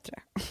det bättre.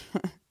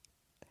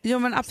 Jo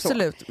men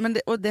absolut, men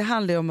det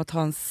handlar ju om att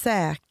ha en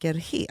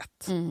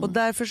säkerhet. Och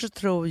därför så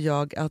tror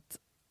jag att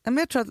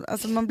jag tror att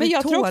alltså, man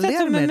blir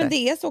tåligare med det. Men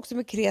det är så också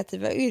med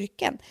kreativa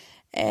yrken.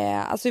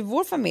 Alltså i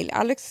vår familj,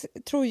 Alex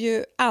tror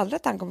ju aldrig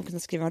att han kommer kunna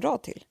skriva en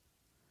rad till.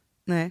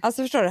 Nej.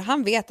 Alltså förstår du,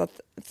 han vet att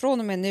från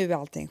och med nu är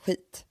allting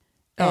skit.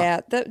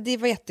 Ja. Det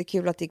var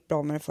jättekul att det gick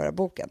bra med den förra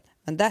boken.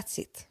 Men that's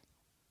it.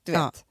 Du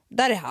vet,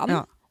 där är han.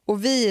 Ja.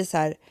 Och vi är så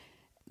här,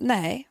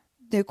 nej,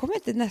 nu kommer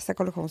inte nästa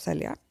kollektion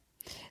sälja.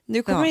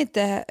 Nu kommer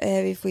inte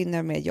vi få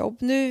in mer jobb.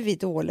 Nu är vi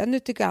dåliga, nu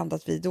tycker andra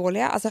att vi är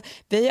dåliga. Alltså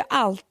vi har ju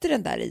alltid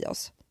den där i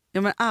oss.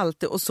 Ja men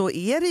alltid, och så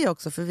är det ju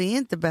också, för vi är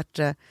inte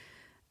bättre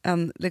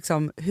än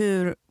liksom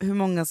hur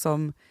många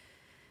som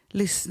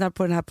lyssnar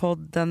på den här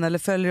podden eller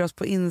följer oss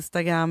på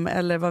Instagram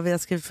eller vad vi har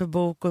skrivit för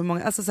bok, och hur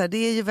många, alltså så här, det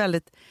är ju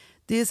väldigt,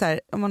 det är så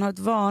här, om man har ett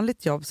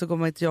vanligt jobb så går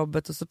man till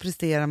jobbet och så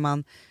presterar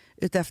man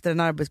ut efter en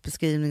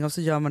arbetsbeskrivning och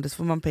så gör man det, så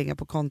får man pengar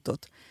på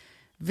kontot.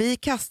 Vi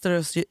kastar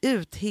oss ju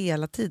ut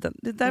hela tiden.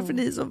 Det är därför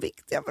ni är så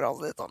viktiga för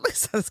oss.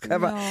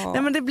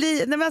 Nej men det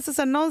blir, nej men alltså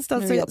så här,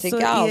 någonstans men jag så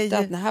tycker alltid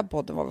att den här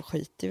podden var väl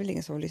skit. Det är väl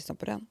ingen som vill lyssna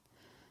på den.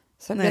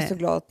 Så jag är så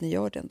glad att ni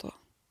gör den då.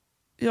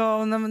 Ja,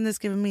 och när ni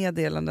skriver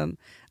meddelanden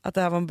att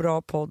det här var en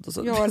bra podd och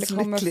så. Ja, det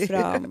kommer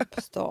fram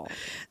på stan.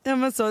 Ja,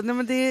 men så, nej,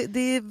 men det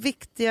är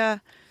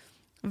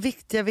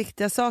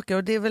viktiga saker,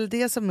 och det är väl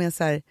det som är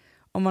så här,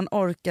 om man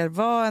orkar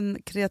vara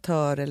en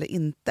kreatör eller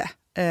inte.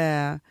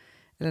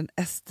 Eller en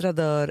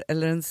estradör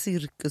eller en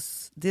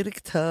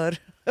cirkusdirektör.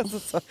 Alltså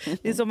så.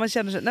 Det är så man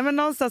känner sig. Nej, men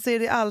någonstans är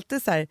det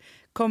alltid så här,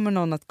 kommer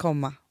någon att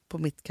komma på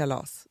mitt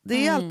kalas?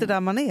 Det är alltid där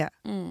man är.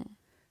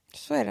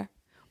 Så är det.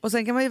 Och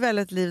sen kan man ju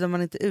välja ett liv där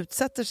man inte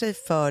utsätter sig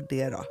för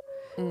det då.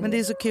 Men det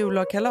är så kul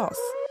att ha kalas.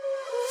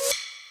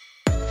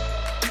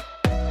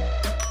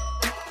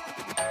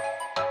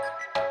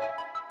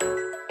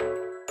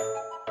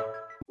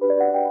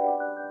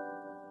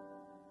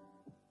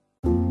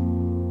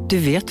 Du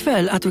vet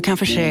väl att du kan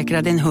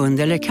försäkra din hund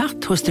eller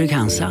katt hos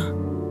Trygg-Hansa?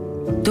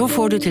 Då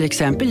får du till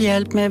exempel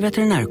hjälp med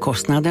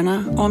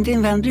veterinärkostnaderna om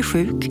din vän blir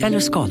sjuk eller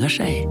skadar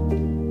sig.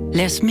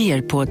 Läs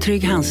mer på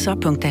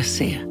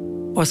trygghansa.se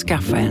och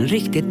skaffa en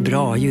riktigt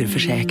bra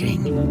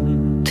djurförsäkring.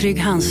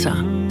 Trygg-Hansa,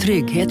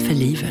 trygghet för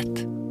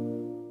livet.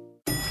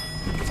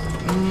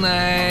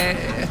 Nej.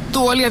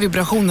 Dåliga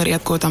vibrationer är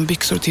att gå utan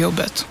byxor till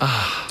jobbet.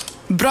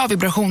 Bra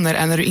vibrationer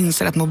är när du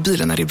inser att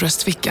mobilen är i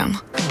bröstfickan.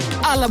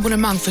 Alla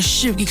abonnemang för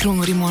 20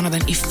 kronor i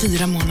månaden i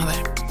 4 månader.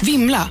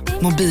 Vimla,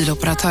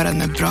 mobiloperatören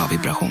med bra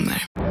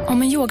vibrationer.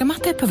 Om en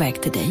yogamatta är på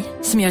väg till dig,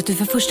 som gör att du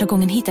för första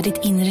gången hittar ditt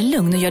inre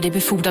lugn och gör dig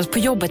befordrad på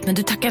jobbet, men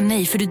du tackar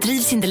nej för du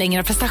drivs inte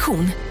längre av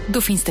prestation.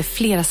 Då finns det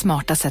flera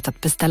smarta sätt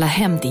att beställa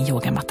hem din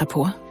yogamatta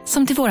på.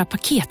 Som till våra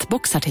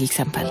paketboxar till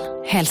exempel.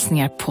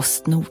 Hälsningar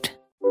Postnord.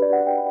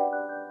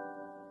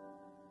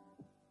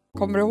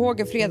 Kommer du ihåg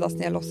i fredags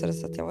när jag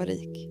låtsades att jag var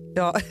rik?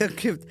 Ja,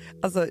 gud.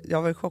 Alltså,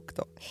 jag var i chock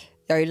då.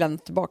 Jag har ju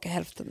lämnat tillbaka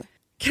hälften nu.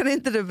 Kan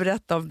inte du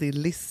berätta om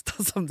din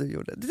lista som du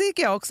gjorde? Det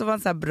tycker jag också var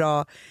en så här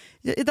bra...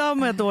 Idag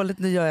mår jag dåligt,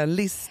 nu gör jag en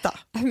lista.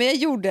 Men jag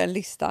gjorde en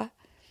lista.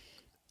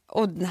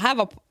 Och det här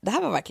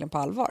var verkligen på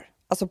allvar.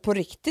 Alltså på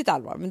riktigt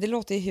allvar. Men det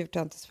låter ju hur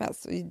töntigt som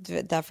helst.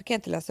 Därför kan jag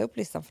inte läsa upp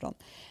listan för någon.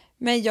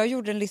 Men jag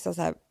gjorde en lista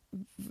så här.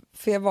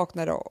 För jag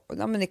vaknade och...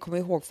 Ja, men ni kommer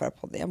ihåg förra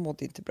podden. Jag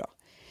mådde inte bra.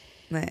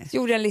 Nej. Så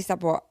gjorde jag en lista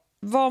på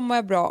vad mår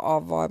jag bra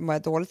av, vad mår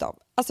jag dåligt av.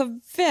 Alltså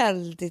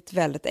väldigt,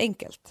 väldigt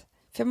enkelt.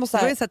 För jag måste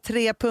det var ju så här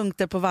 3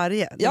 punkter på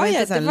varje. Det var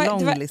inte så här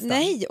lång lista.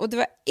 Nej, och det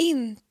var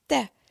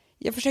inte...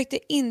 Jag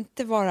försökte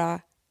inte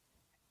vara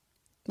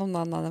någon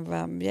annan än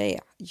vem jag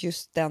är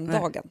just den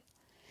dagen.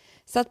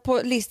 Så att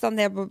på listan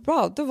där jag var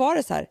bra, då var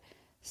det så här: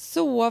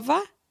 sova,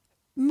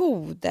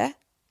 mode,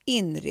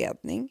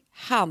 inredning,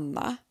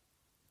 Hanna,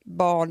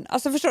 barn.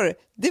 Alltså förstår du?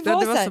 Det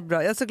var så här, så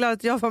bra. Jag är så glad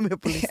att jag var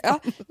med på listan. Ja,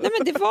 nej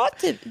men det var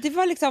typ, det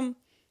var liksom,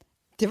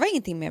 det var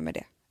ingenting mer med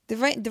det.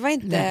 Det var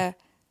inte... Nej.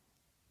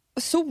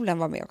 Och solen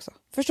var med också.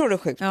 Förstår du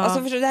sjukt? Ja.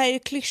 Alltså förstår, det här är det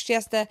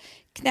klyschigaste,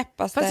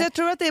 knäppaste. Fast jag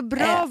tror att det är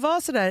bra att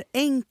vara så där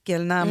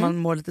enkel när man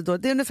mår lite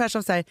dåligt. Det är ungefär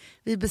som så här,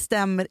 vi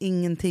bestämmer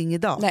ingenting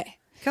idag. Nej.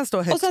 Kan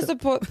stå högst. Och sen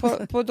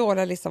så på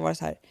dåliga listan var det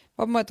så här,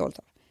 vad mår jag dåligt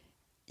av?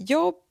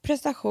 Jobb,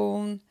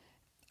 prestation,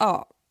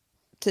 ja,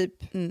 typ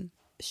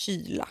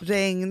kyla.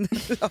 Regn.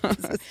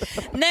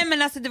 Nej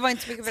men alltså det var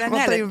inte så mycket för den heller.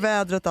 Man tar heller. in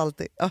vädret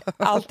alltid.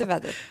 Alltid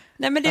vädret.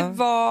 Nej men det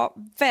var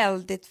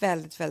väldigt,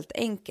 väldigt, väldigt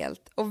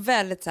enkelt. Och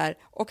väldigt så här,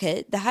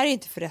 okej, det här är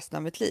inte för resten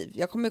av mitt liv.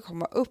 Jag kommer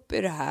komma upp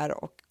ur det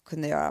här och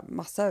kunna göra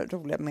massa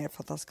roliga, mer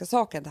fantastiska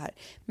saker än det här.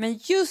 Men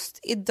just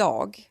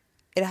idag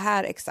är det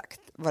här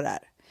exakt vad det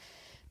är.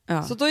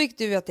 Ja. Så då gick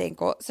du till NK,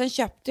 sen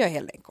köpte jag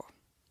hela NK.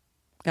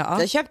 Ja.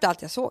 Jag köpte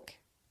allt jag såg.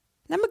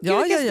 Nej men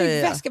gud, jag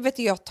väska, vet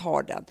du, jag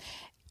tar den.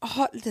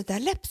 Det där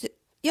läppstift,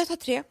 jag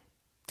tar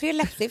 3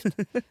 läppstift.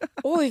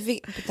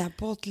 Oj, den här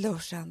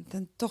bottlotion,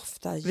 den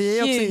doftar ljuvligt. Vi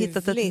har också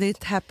hittat ett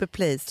nytt happy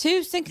place.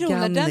 1000 kronor,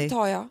 Ganni. Den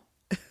tar jag.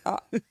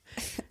 Ja.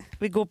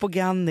 Vi går på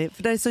Ganni,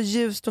 för det är så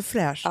ljust och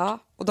fräscht. Ja,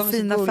 och de är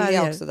fina så gulliga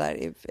färger också där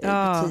i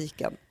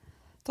butiken.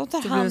 De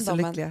tar hand om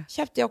en.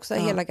 Köpte jag också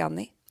hela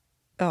Ganni.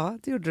 Ja,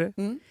 det gjorde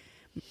du.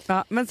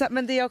 Ja,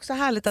 men det är också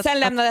härligt att... Sen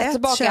lämnade jag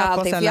tillbaka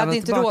allting, för jag hade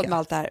inte råd med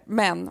allt det här.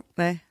 Men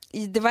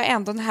det var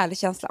ändå en härlig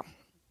känsla.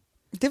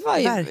 Det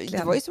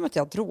var ju som att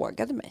jag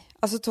drogade mig.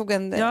 Alltså tog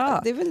en...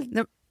 Ja. Det är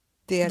väl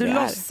det du det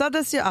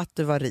låtsades ju att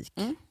du var rik.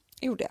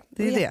 Gjorde jag.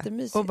 Det är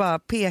jättemysigt. Och bara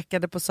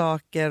pekade på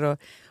saker.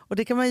 Och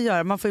det kan man ju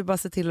göra. Man får ju bara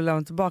se till att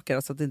lämna tillbaka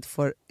det, så att det inte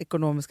får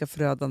ekonomiska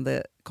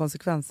förödande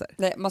konsekvenser.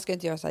 Nej, man ska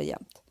inte göra så här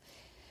jämt.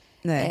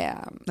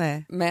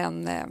 Nej.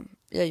 Men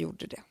jag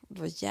gjorde det. Det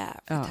var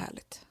jävligt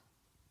härligt.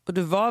 Och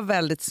du var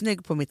väldigt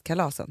snygg på mitt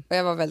kalasen. Och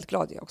jag var väldigt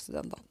glad också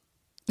den dagen.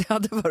 Ja,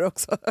 det var det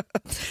också.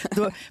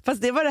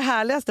 Fast det var det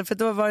härligaste, för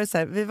då var det så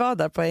här, vi var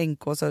där på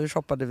NK och så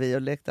shoppade vi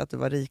och lekte att du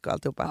var rik och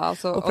alltihopa.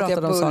 Alltså, och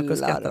pratade om saker och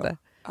skrattade.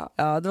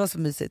 Ja, det var så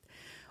mysigt.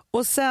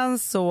 Och sen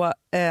så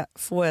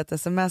får jag ett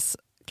sms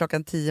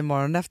 10:00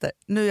 morgonen efter.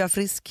 Nu är jag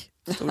frisk,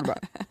 stod det bara.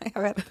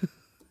 Jag vet.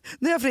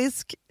 Nu är jag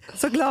frisk,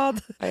 så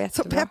glad,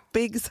 så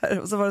peppig. Så här,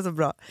 och så var det så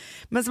bra.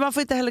 Men så man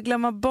får inte heller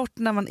glömma bort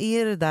när man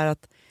är det där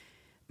att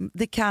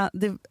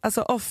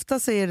alltså ofta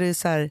så är det ju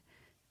så här,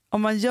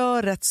 om man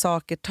gör rätt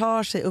saker,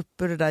 tar sig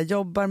upp ur det där,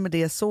 jobbar med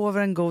det,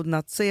 sover en god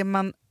natt, så är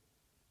man...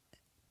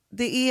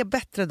 Det är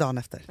bättre dagen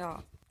efter.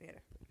 Ja, det är det.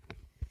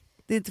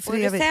 Det är inte för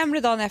evigt. Och är det sämre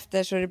dagen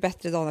efter, så är det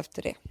bättre dagen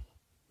efter det.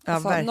 Ja,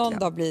 alltså, verkligen. Någon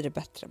dag blir det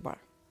bättre bara.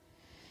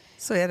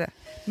 Så är det.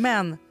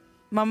 Men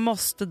man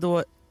måste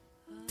då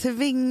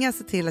tvinga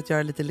sig till att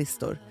göra lite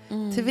listor.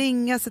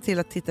 Tvinga sig till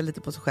att titta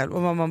lite på sig själv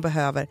och vad man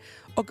behöver.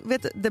 Och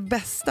vet du, det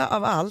bästa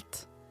av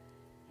allt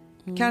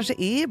kanske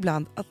är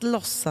ibland att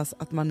låtsas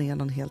att man är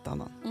någon helt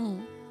annan.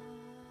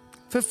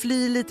 För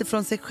fly lite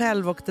från sig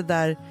själv och det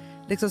där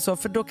liksom så,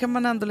 för då kan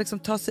man ändå liksom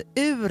ta sig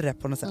ur det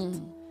på något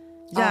sätt.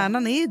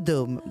 Hjärnan är ju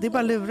dum, det är bara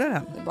att lura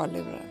den. Det är bara att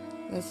lura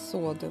den. Den är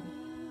så dum.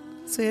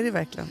 Så är det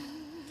verkligen.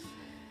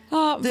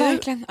 Ja,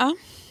 verkligen. Ja.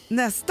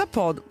 Nästa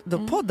podd,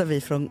 då poddar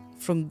vi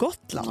från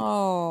Gotland.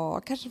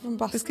 Kanske från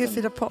bastun. Vi ska ju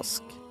fira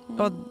påsk.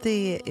 Och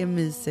det är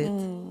mysigt.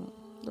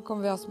 Då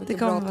kommer vi ha så mycket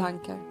bra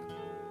tankar.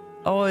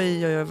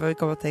 Oj, vad vi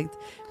kommer att tänkt.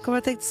 Vi kommer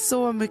att tänkt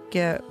så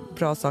mycket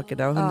bra saker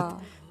där.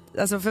 Och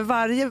alltså för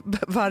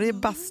varje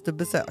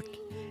bastubesök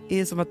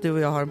är som att du och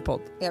jag har en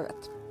podd. Jag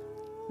vet.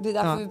 Det är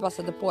därför vi bara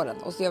sätter på den.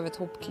 Och så gör vi ett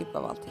hopklipp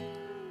av allting.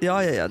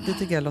 Ja, det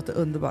tycker jag låter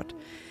underbart.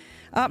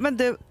 Ja, men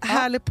du,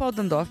 härlig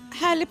podden då.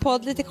 Härlig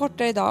podd, lite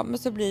kortare idag, men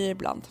så blir det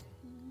ibland.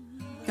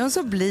 Ja,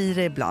 så blir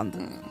det ibland.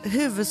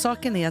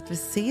 Huvudsaken är att vi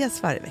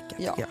ses varje vecka,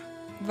 tycker jag.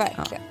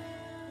 Verkligen.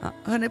 Ja.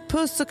 Hörrni,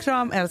 puss och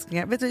kram,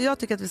 älsklingar. Vet du, jag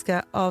tycker att vi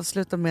ska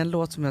avsluta med en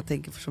låt som jag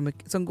tänker för så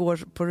mycket, som går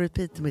på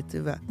repeat i mitt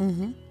huvud.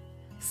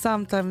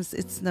 Sometimes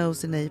it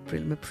snows in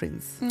April med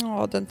Prince.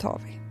 Ja, den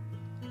tar vi.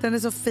 Den är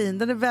så fin,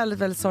 den är väldigt,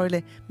 väldigt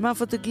sorglig. Man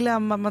får inte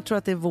glömma, man tror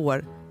att det är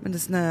vår, men det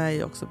snöar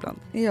ju också ibland.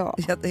 Ja.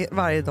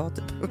 Varje dag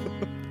typ.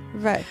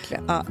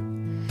 Verkligen. Ja.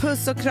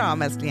 Puss och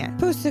kram, älsklingar.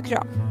 Puss och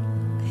kram.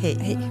 Hej.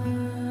 Hej.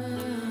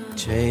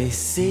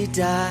 Tracy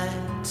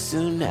died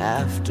soon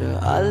after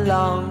a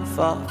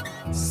long-fought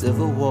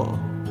civil war.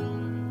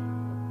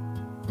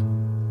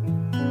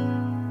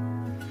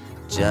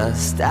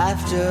 Just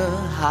after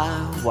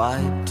I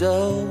wiped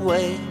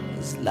away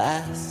his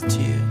last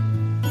tear.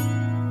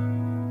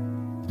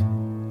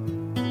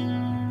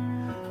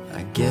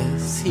 I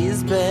guess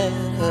he's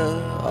better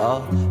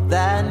off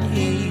than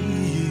he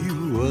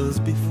was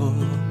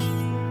before.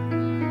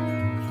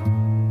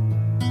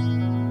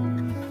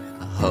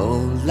 A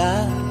whole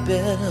lot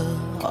better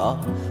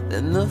off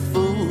than the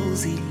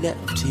fools he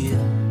left here.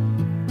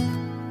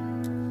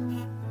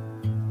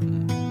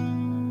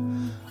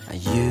 I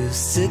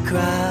used to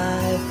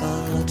cry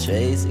for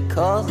Tracy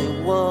 'cause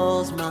he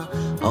was my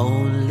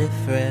only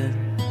friend.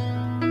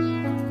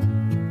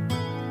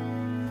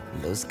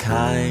 Those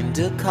kind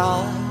of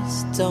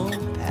cars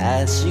don't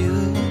pass you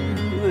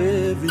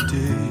every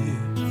day.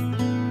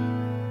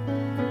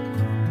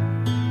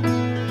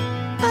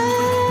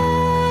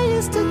 I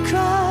used to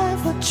cry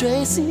for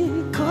Tracy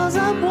 'cause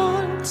I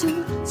want to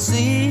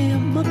see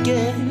him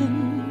again.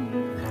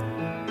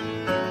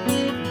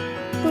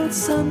 But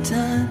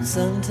sometimes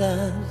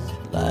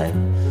life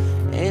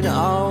ain't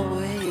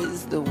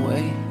always the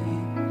way.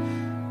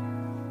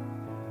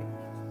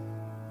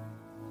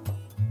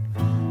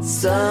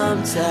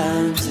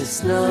 Sometimes it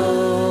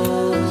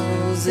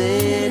snows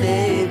in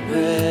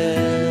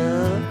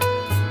April.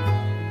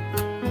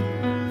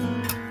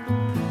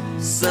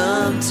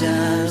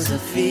 Sometimes I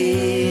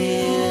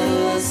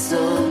feel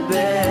so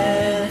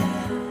bad,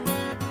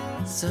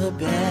 so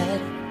bad.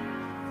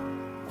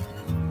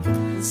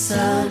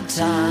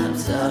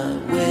 Sometimes I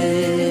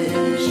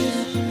wish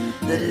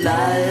that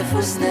life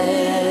was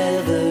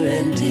never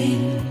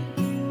ending.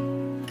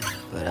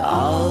 But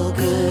all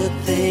good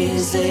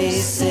things they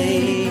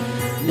say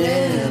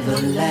never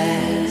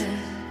last.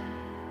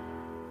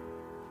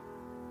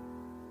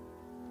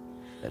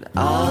 And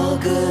all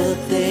good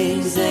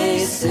things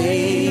they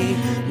say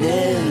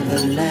never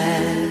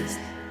last.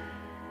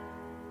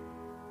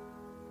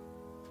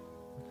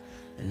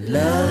 And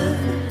love,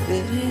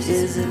 it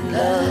isn't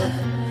love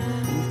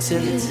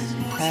until it's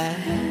past.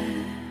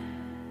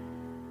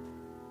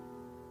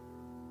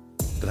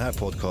 Den här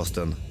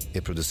podcasten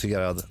är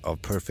producerad av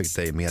Perfect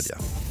Day Media.